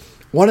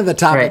one of the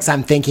topics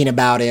I'm thinking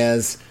about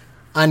is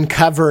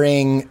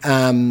uncovering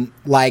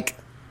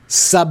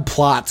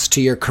subplots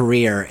to your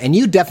career, and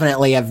you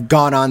definitely have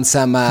gone on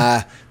some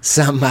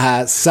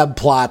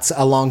subplots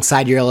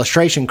alongside your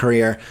illustration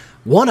career.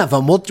 One of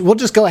them, we'll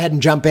just go ahead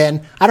and jump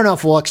in. I don't know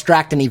if we'll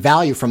extract any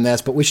value from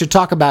this, but we should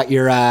talk about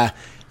your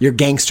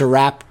gangster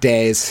rap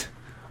days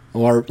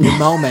or your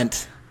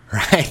moment,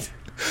 right?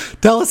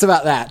 Tell us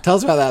about that. Tell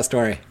us about that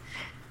story,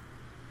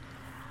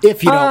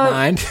 if you don't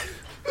mind.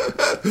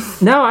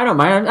 No, I don't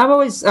mind. I'm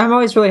always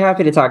really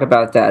happy to talk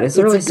about that. It's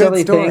a really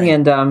silly thing,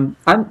 and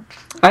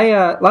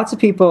lots of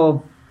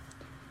people,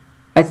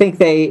 I think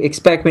they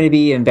expect me to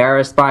be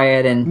embarrassed by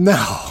it, and no.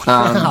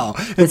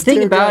 The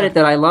thing about it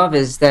that I love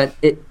is that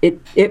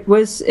it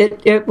was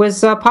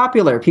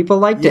popular. People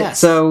liked it,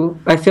 so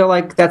I feel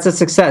like that's a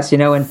success,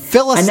 And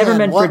I never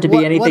meant for it to be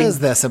anything. What is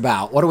this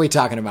about? What are we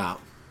talking about?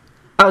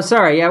 Oh,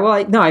 sorry. Yeah, well,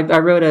 I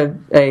wrote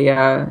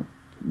a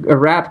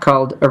rap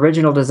called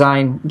Original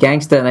Design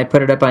Gangsta, and I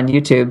put it up on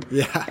YouTube.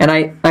 Yeah. And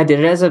I did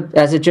it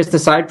as just a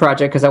side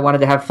project because I wanted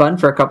to have fun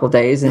for a couple of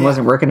days and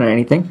wasn't working on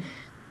anything.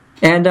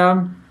 And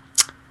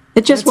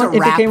it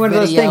became one of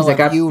those things that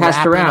got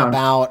passed around.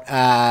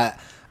 About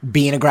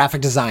being a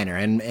graphic designer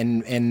and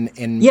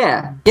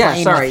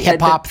playing with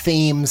hip hop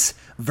themes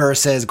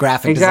versus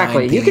graphic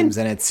design themes,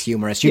 and it's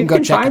humorous. You can go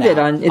check it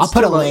out. I'll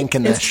put a link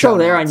in the show. It's still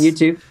there on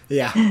YouTube.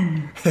 Yeah,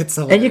 it's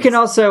hilarious. And you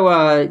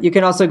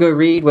can also go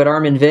read what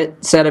Armin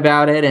Witt said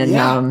about it,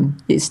 and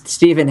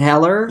Stephen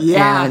Heller.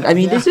 Yeah, and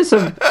there's just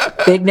some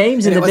big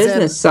names in the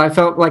business. So I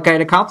felt like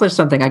I'd accomplished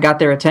something. I got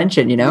their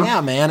attention.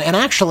 Yeah, man. And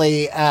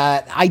actually,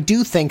 I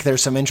do think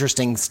there's some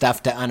interesting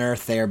stuff to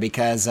unearth there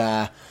because.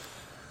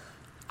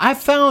 I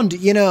found,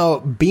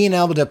 being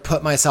able to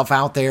put myself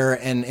out there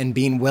and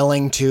being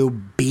willing to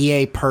be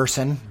a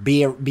person,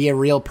 be a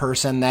real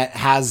person that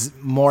has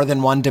more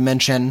than one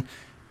dimension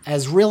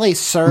has really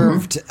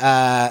served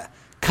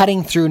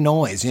cutting through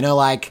noise.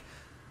 There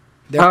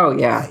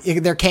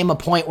came a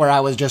point where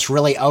I was just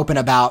really open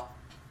about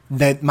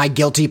my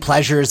guilty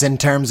pleasures in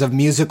terms of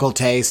musical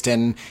taste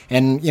and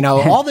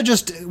all the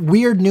just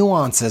weird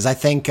nuances. I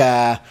think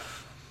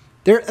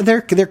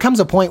There comes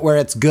a point where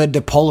it's good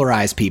to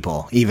polarize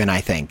people, even,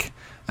 I think.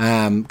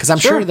 Because I'm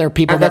sure there are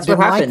people that didn't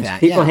like that.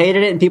 People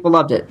hated it and people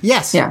loved it.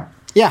 Yes. Yeah.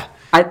 Yeah.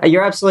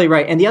 You're absolutely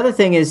right. And the other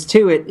thing is,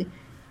 too,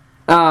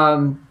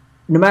 no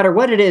matter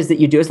what it is that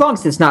you do, as long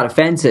as it's not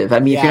offensive. I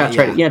mean, if you're not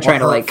trying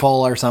to like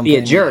or something, be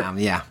a jerk.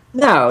 Yeah.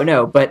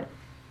 No. But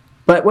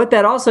what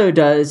that also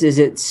does is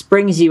it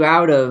springs you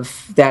out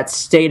of that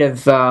state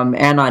of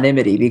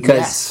anonymity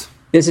because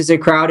this is a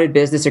crowded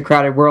business, a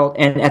crowded world.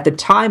 And at the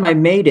time I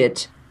made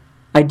it,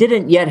 I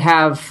didn't yet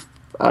have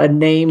a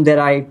name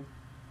that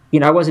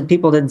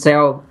people didn't say,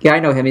 oh, yeah, I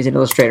know him. He's an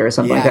illustrator or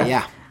something like that.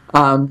 Yeah.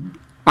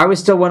 I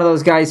was still one of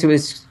those guys who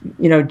was,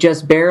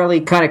 just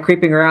barely kind of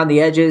creeping around the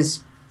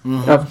edges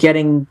of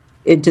getting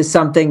into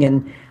something.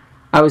 And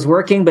I was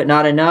working, but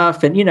not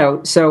enough. And,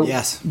 so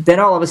then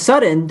all of a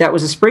sudden, that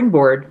was a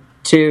springboard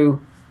to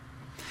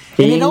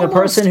being a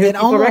person who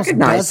people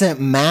recognize. It doesn't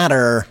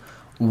matter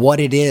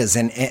what it is.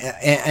 And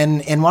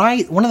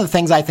one of the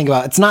things I think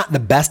about, it's not the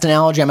best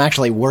analogy. I'm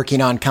actually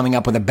working on coming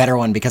up with a better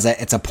one because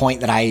it's a point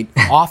that I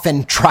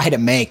often try to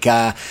make,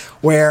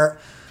 where,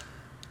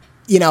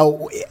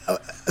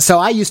 so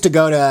I used to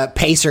go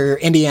to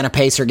Indiana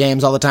Pacer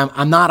games all the time.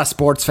 I'm not a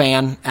sports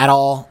fan at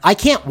all. I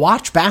can't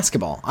watch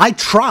basketball. I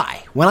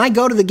try. When I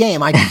go to the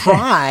game, I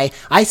try.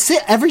 I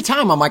sit every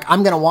time. I'm like,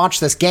 I'm going to watch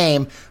this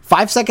game.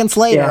 5 seconds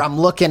later, I'm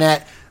looking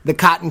at the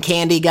cotton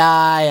candy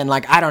guy and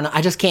I don't know.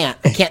 I just can't.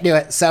 I can't do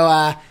it.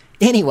 So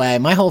anyway,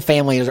 my whole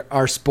family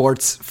are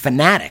sports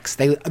fanatics.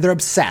 They're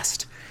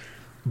obsessed.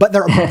 But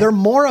they're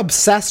more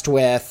obsessed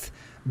with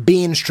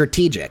being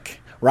strategic.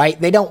 Right?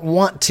 They don't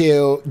want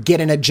to get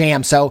in a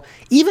jam. So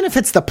even if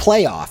it's the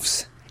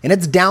playoffs and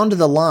it's down to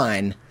the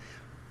line,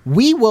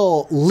 we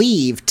will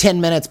leave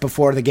 10 minutes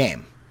before the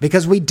game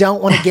because we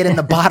don't want to get in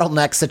the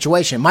bottleneck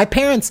situation. My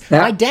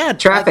dad,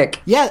 traffic.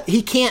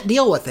 He can't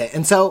deal with it.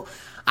 And so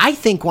I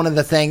think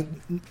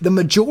the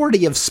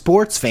majority of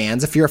sports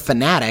fans, if you're a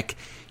fanatic,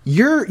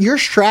 your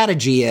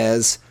strategy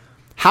is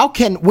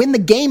when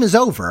the game is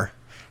over,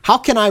 how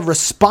can I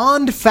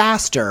respond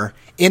faster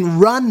and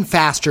run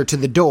faster to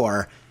the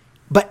door?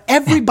 But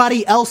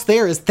everybody else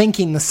there is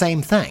thinking the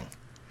same thing.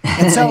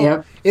 And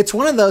so it's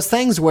one of those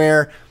things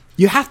where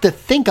you have to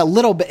think a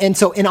little bit. And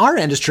so in our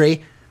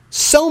industry,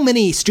 so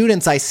many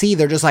students I see,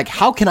 they're just like,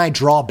 how can I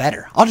draw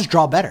better? I'll just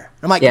draw better.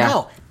 I'm like,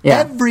 no,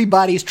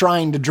 everybody's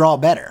trying to draw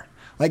better.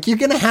 Like, you're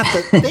going to have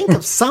to think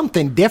of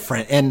something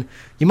different. And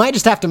you might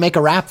just have to make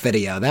a rap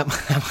video. That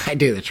might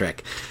do the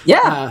trick.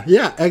 Yeah.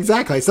 Yeah,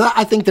 exactly. So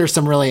I think there's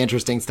some really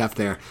interesting stuff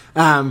there.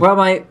 Well,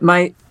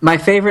 my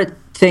favorite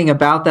thing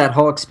about that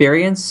whole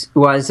experience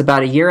was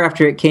about a year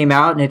after it came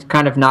out, and it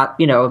kind of not,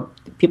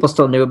 people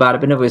still knew about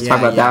it, but nobody was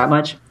talking about that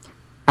much.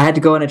 I had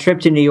to go on a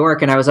trip to New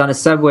York, and I was on a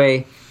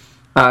subway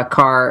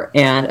car,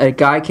 and a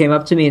guy came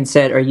up to me and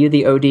said, "Are you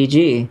the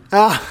ODG?"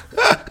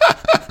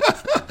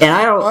 And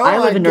I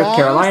live in North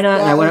Carolina,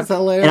 and I went up,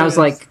 and I was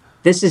like,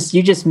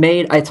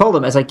 I told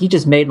him, I was like, you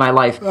just made my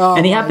life.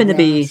 And he happened to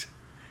be,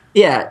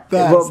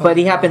 but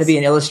he happened to be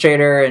an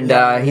illustrator,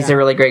 and he's a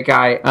really great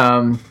guy.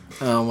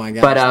 Oh my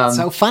gosh, but, that's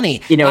so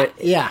funny.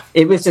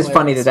 It was just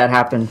funny that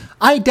happened.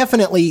 I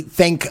definitely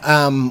think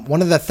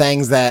one of the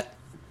things that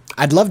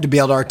I'd love to be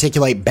able to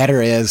articulate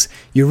better is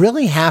you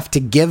really have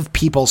to give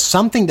people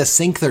something to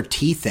sink their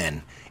teeth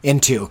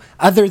into,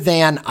 other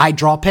than I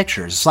draw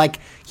pictures. It's like,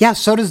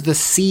 so does the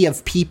sea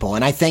of people.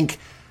 And I think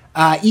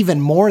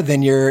even more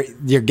than your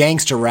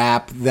gangster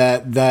rap,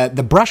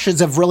 the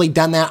brushes have really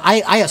done that.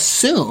 I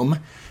assume,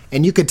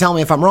 and you could tell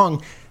me if I'm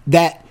wrong,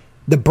 that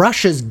the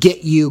brushes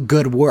get you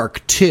good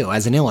work too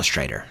as an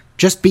illustrator.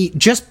 Just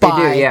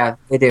by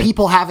they do.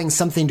 People having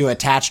something to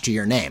attach to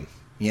your name,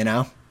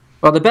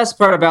 Well, the best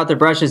part about the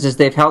brushes is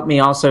they've helped me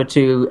also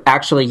to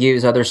actually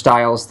use other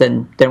styles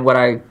than what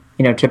I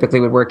typically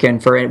would work in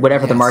for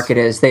whatever the market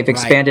is. They've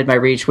expanded my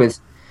reach with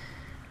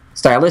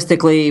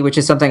stylistically, which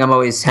is something I'm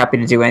always happy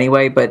to do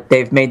anyway, but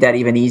they've made that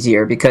even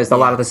easier because a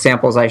lot of the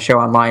samples I show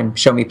online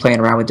show me playing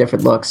around with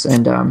different looks,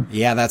 and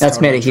that's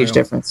totally made a huge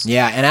difference.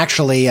 Yeah, and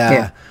actually,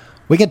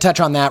 we can touch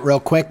on that real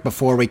quick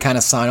before we kind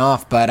of sign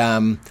off, but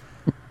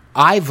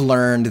I've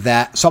learned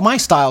that, so my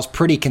style's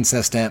pretty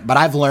consistent, but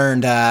I've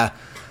learned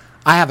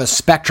I have a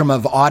spectrum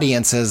of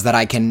audiences that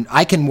I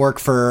can work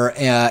for,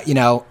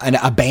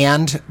 a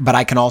band, but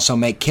I can also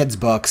make kids'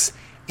 books,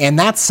 and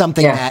that's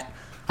something that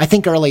I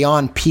think early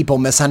on people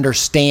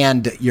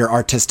misunderstand your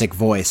artistic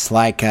voice.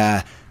 Like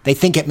they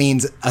think it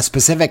means a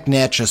specific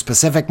niche, a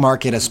specific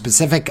market, a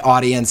specific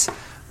audience,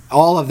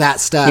 all of that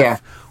stuff. Yeah.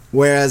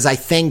 Whereas I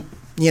think,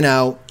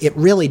 it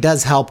really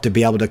does help to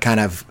be able to kind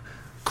of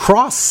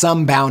cross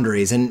some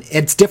boundaries, and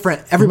it's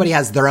different. Everybody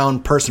has their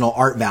own personal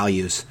art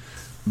values.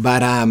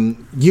 But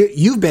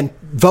you've been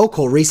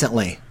vocal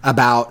recently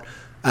about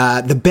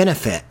the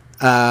benefit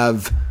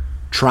of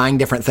trying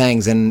different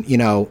things, and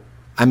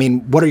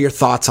what are your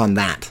thoughts on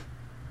that?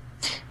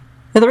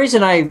 Now, the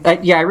reason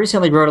I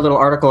recently wrote a little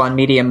article on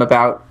Medium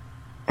about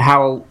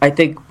how I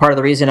think part of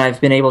the reason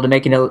I've been able to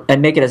make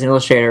it as an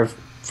illustrator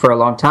for a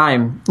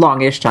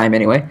longish time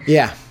anyway.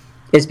 Yeah,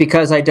 is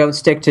because I don't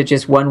stick to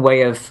just one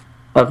way of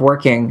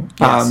working.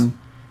 Yes.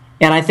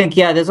 And I think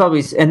there's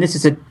always, and this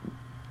is a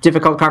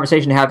difficult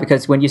conversation to have,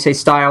 because when you say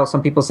style,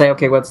 some people say,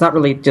 okay, well, it's not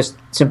really just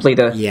simply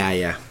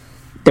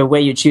the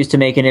way you choose to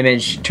make an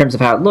image in terms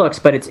of how it looks,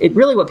 but it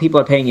really what people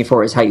are paying you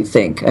for is how you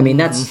think. I mean,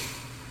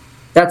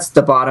 that's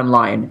the bottom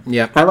line.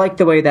 Yeah, I like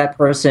the way that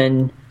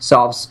person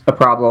solves a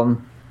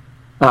problem.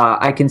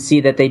 I can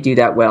see that they do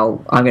that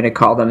well. I'm going to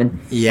call them,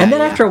 and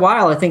then after a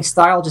while, I think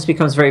style just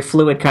becomes a very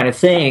fluid kind of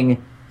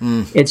thing.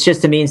 It's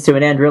just a means to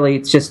an end. Really,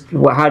 it's just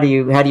how do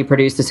you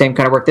produce the same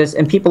kind of work?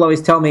 And people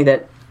always tell me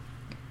that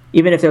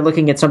even if they're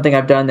looking at something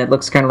I've done that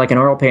looks kind of like an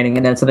oil painting,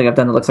 and then something I've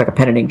done that looks like a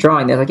pen and ink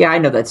drawing, they're like, yeah, I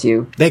know that's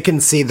you. They can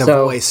see the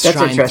voice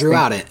shine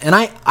throughout it. And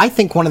I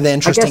think one of the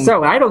interesting... I guess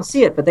so. I don't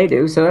see it, but they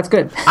do, so that's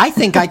good. I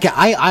think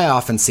I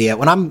often see it.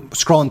 When I'm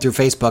scrolling through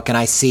Facebook and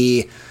I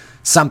see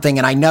something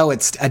and I know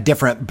it's a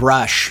different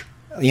brush,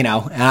 you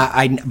know,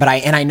 and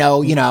I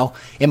know, you know,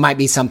 it might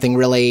be something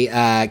really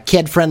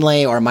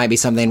kid-friendly, or it might be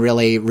something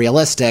really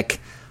realistic.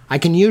 I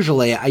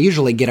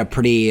usually get a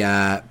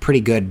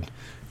pretty good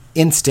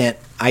instant.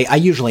 I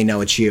usually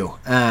know it's you.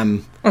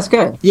 That's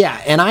good.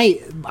 Yeah, and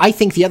I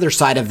think the other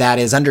side of that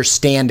is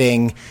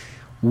understanding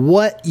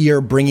what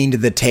you're bringing to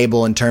the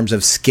table in terms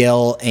of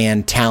skill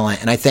and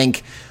talent. And I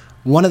think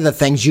one of the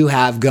things you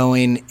have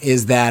going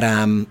is that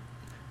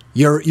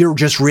you're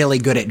just really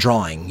good at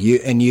drawing.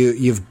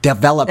 You've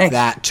developed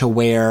that to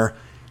where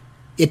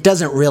it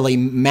doesn't really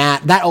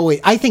matter.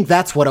 I think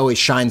that's what always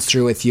shines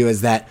through with you,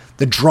 is that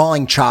the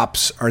drawing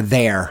chops are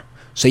there,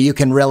 so you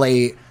can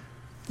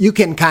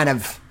kind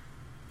of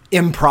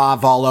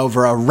improv all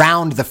over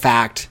around the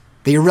fact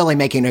that you're really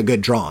making a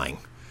good drawing.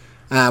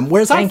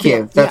 Whereas Thank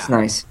you. That's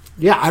nice.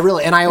 Yeah, I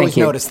always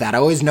notice that. I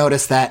always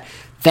notice that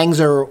things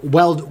are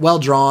well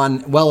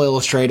drawn, well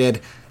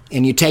illustrated,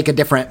 and you take a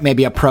different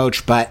maybe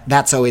approach, but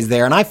that's always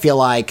there. And I feel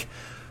like,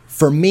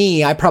 for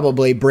me, I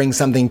probably bring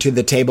something to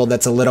the table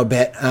that's a little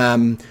bit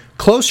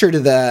closer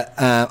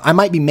to I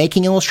might be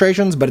making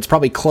illustrations, but it's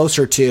probably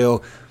closer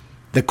to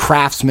the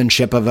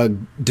craftsmanship of a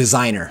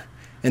designer.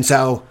 And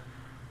so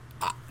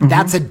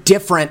that's a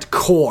different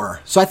core.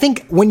 So I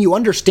think when you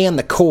understand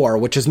the core,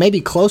 which is maybe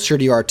closer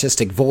to your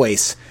artistic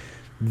voice,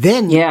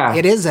 then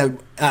it is a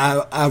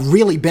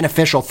really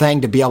beneficial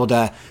thing to be able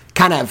to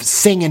kind of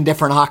sing in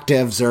different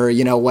octaves, or,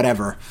 you know,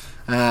 whatever.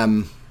 I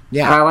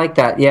like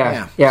that.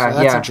 Yeah. So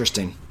that's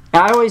interesting.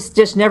 I always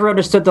just never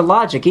understood the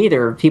logic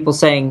either. People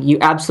saying you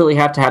absolutely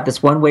have to have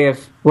this one way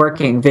of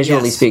working,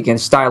 visually speaking,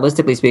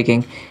 stylistically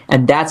speaking,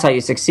 and that's how you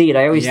succeed.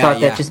 I always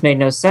thought that just made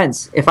no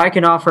sense. If I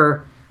can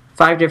offer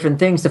 5 different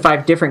things to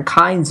 5 different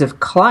kinds of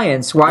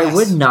clients, why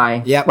wouldn't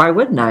I? Yep. Why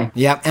wouldn't I?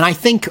 Yeah, and I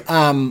think,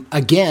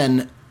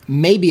 again,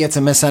 maybe it's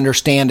a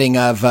misunderstanding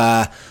of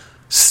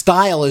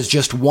style is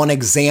just one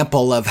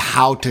example of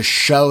how to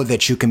show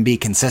that you can be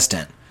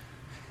consistent.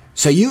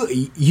 So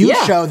you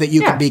show that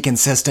you can be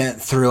consistent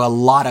through a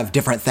lot of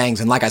different things.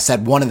 And like I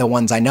said, one of the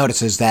ones I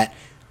notice is that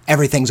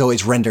everything's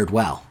always rendered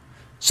well.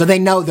 So they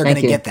know they're going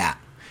to get that.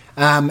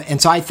 And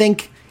so I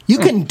think you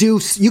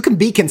can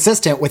be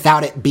consistent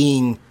without it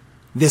being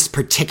this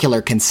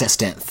particular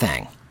consistent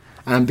thing.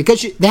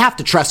 Because they have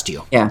to trust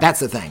you. Yeah.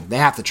 That's the thing. They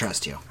have to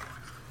trust you.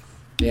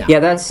 Yeah,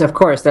 that's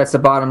the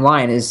bottom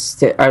line.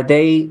 Are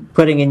they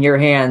putting in your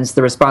hands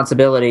the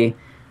responsibility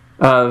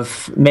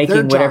of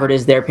making whatever it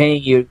is they're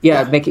paying you? You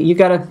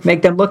got to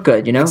make them look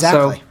good, you know?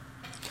 Exactly. So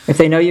if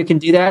they know you can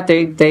do that,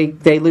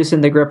 they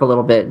loosen the grip a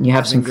little bit, and you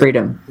have some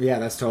freedom. Yeah,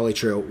 that's totally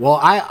true. Well,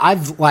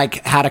 I've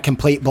had a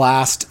complete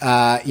blast,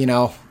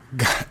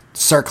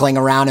 circling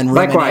around and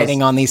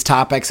ruminating on these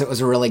topics. It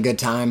was a really good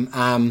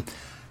time.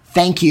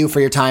 Thank you for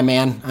your time,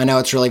 man. I know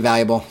it's really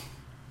valuable.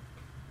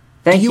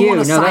 Thank you.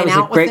 No, that was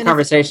a great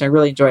conversation. I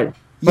really enjoyed it.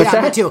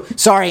 Me too.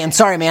 Sorry,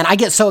 man. I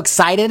get so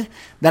excited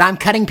that I'm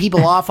cutting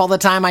people off all the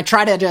time. I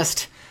try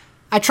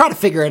to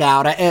figure it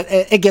out.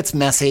 It gets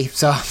messy,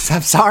 so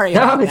I'm sorry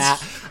about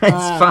that. It's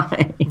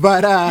fine.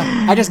 But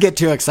I just get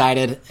too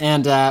excited,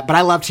 but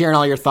I loved hearing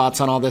all your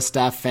thoughts on all this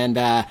stuff. And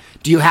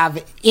do you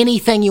have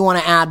anything you want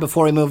to add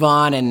before we move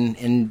on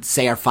and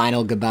say our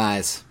final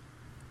goodbyes?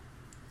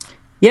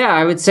 Yeah,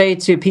 I would say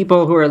to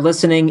people who are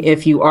listening,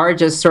 if you are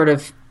just sort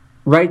of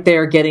right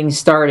there getting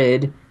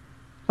started,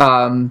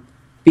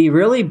 be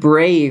really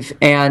brave,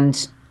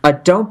 and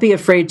don't be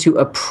afraid to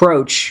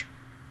approach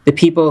the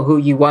people who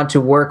you want to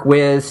work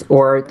with,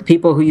 or the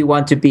people who you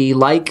want to be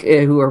like,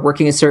 who are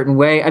working a certain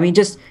way. I mean,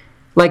 just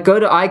like go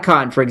to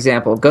Icon, for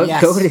example. Be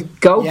present.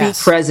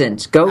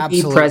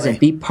 Be present.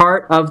 Be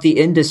part of the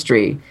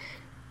industry.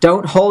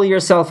 Don't hole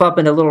yourself up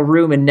in a little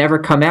room and never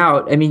come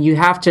out. I mean, you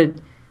have to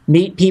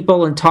meet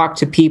people and talk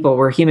to people.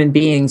 We're human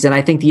beings, and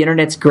I think the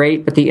internet's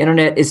great, but the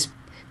internet is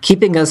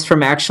keeping us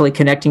from actually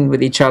connecting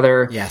with each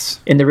other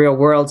in the real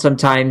world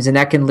sometimes, and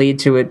that can lead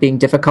to it being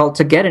difficult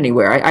to get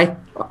anywhere.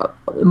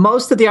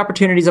 Most of the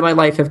opportunities of my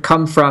life have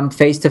come from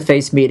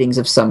face-to-face meetings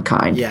of some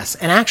kind. Yes,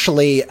 and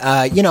actually,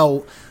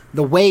 the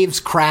waves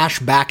crash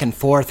back and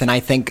forth, and I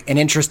think an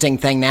interesting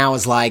thing now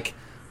is, like,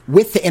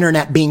 with the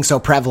internet being so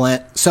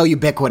prevalent, so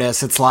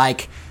ubiquitous, it's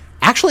like,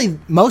 actually,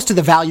 most of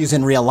the value's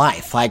in real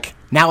life. Like,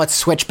 now it's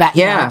switched back.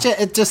 Yeah.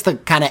 It's just the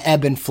kind of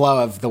ebb and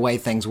flow of the way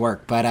things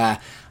work, but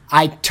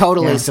I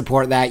totally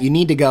support that. You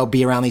need to go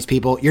be around these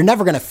people. You're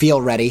never going to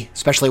feel ready,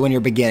 especially when you're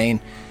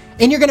beginning,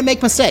 and you're going to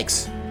make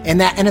mistakes,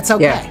 and it's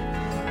okay.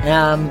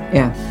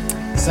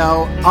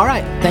 So, all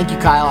right. Thank you,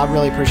 Kyle. I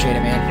really appreciate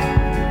it,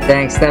 man.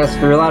 Thanks. That was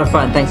a lot of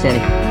fun. Thanks, Andy.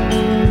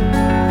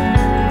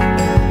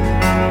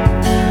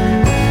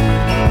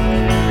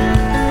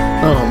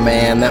 Oh,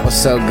 man, that was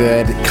so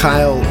good.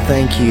 Kyle,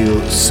 thank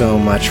you so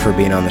much for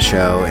being on the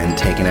show and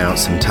taking out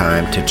some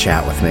time to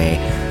chat with me.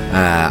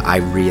 I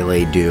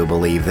really do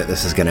believe that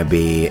this is going to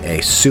be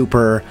a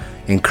super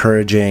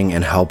encouraging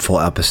and helpful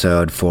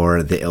episode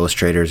for the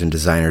illustrators and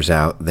designers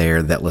out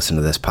there that listen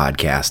to this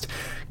podcast.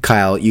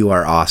 Kyle, you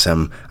are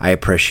awesome. I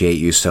appreciate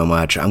you so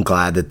much. I'm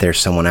glad that there's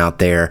someone out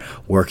there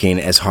working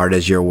as hard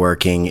as you're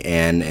working,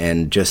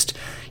 and just,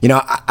 you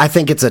know, I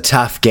think it's a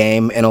tough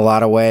game in a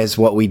lot of ways,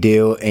 what we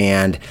do,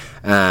 and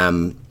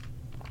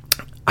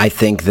I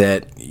think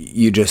that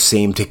you just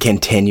seem to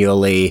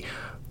continually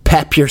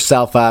pep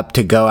yourself up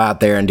to go out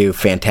there and do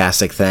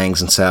fantastic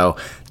things, and so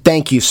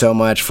thank you so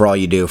much for all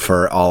you do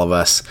for all of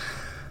us.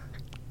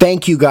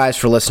 Thank you guys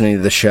for listening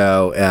to the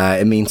show.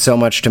 It means so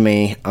much to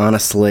me,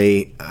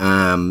 honestly.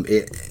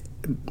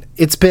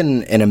 It's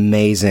been an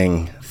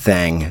amazing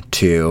thing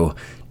to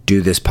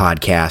do this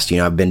podcast. You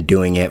know, I've been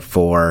doing it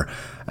for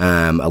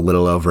a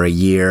little over a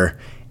year,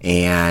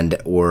 and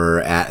we're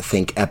at, I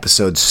think,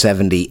 episode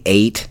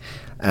 78.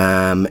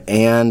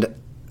 And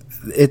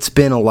it's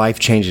been a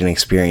life-changing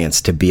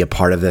experience to be a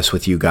part of this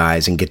with you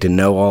guys and get to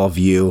know all of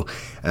you,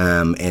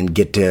 and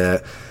get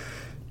to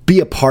be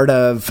a part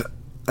of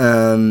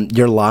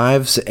your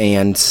lives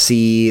and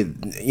see,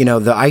 you know,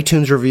 the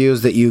iTunes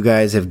reviews that you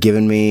guys have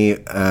given me.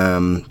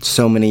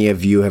 So many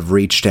of you have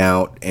reached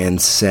out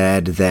and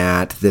said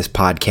that this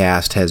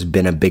podcast has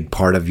been a big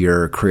part of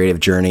your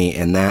creative journey,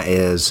 and that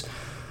is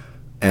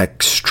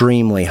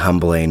extremely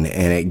humbling,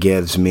 and it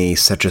gives me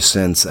such a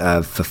sense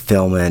of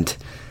fulfillment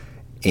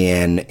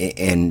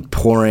in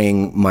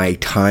pouring my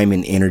time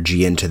and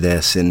energy into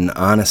this. And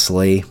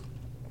honestly,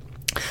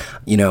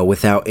 you know,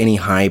 without any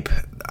hype,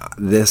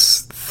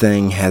 this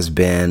thing has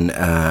been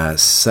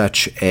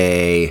such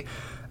a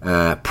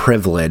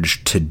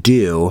privilege to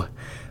do,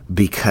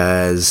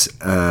 because,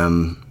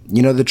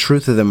 you know, the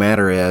truth of the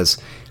matter is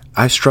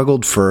I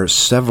struggled for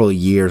several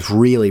years,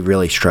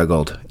 really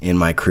struggled in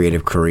my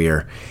creative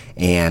career,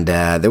 and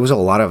there was a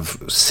lot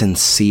of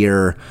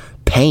sincere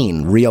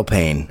pain, real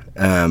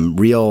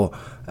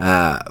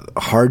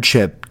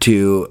hardship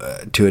to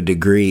a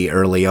degree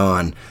early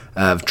on,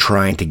 of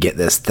trying to get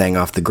this thing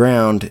off the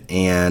ground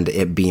and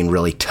it being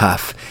really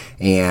tough.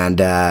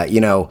 And,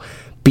 you know,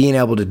 being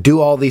able to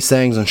do all these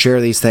things and share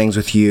these things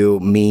with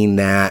you mean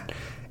that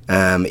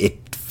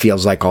it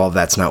feels like all of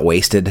that's not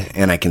wasted,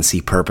 and I can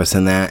see purpose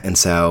in that. And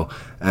so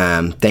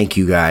thank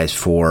you guys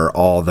for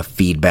all the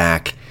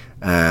feedback.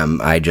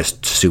 I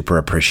just super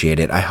appreciate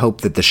it. I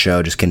hope that the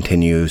show just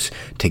continues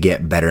to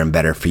get better and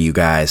better for you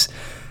guys.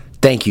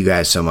 Thank you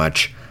guys so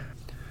much.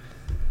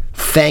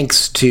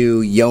 Thanks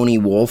to Yoni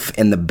Wolf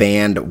and the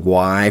band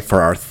Y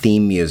for our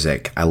theme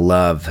music. I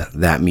love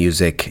that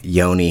music.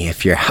 Yoni,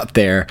 if you're out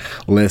there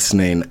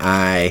listening,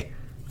 I'm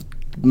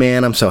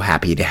so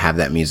happy to have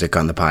that music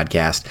on the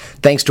podcast.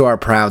 Thanks to our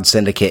proud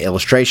syndicate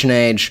Illustration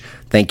Age.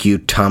 Thank you,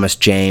 Thomas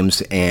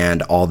James,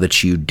 and all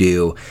that you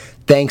do.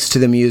 Thanks to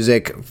the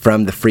music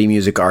from the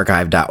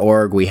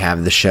freemusicarchive.org. We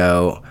have the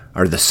show,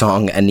 or the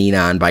song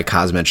Aninon by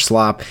Cosmic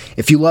Slop.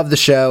 If you love the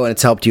show and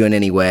it's helped you in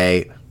any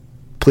way,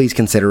 please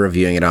consider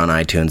reviewing it on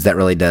iTunes. That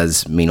really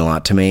does mean a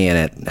lot to me, and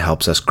it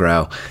helps us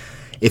grow.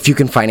 If you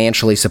can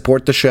financially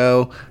support the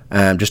show,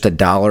 just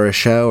 $1 a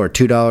show, or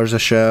 $2 a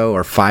show,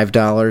 or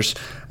 $5,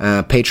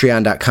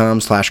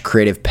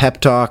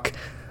 patreon.com/creativepeptalk.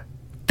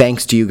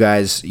 Thanks to you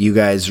guys. You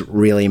guys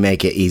really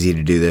make it easy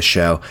to do this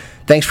show.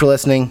 Thanks for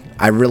listening.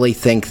 I really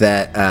think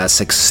that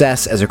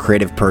success as a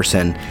creative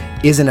person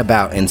isn't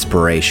about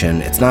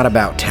inspiration. It's not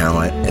about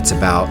talent. It's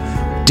about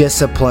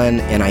discipline,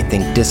 and I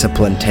think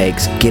discipline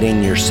takes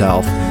getting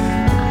yourself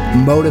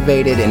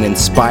motivated and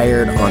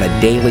inspired on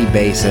a daily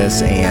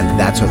basis, and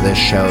that's what this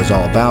show is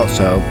all about.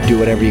 So do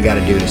whatever you got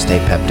to do to stay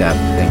pepped up.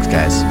 Thanks,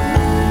 guys.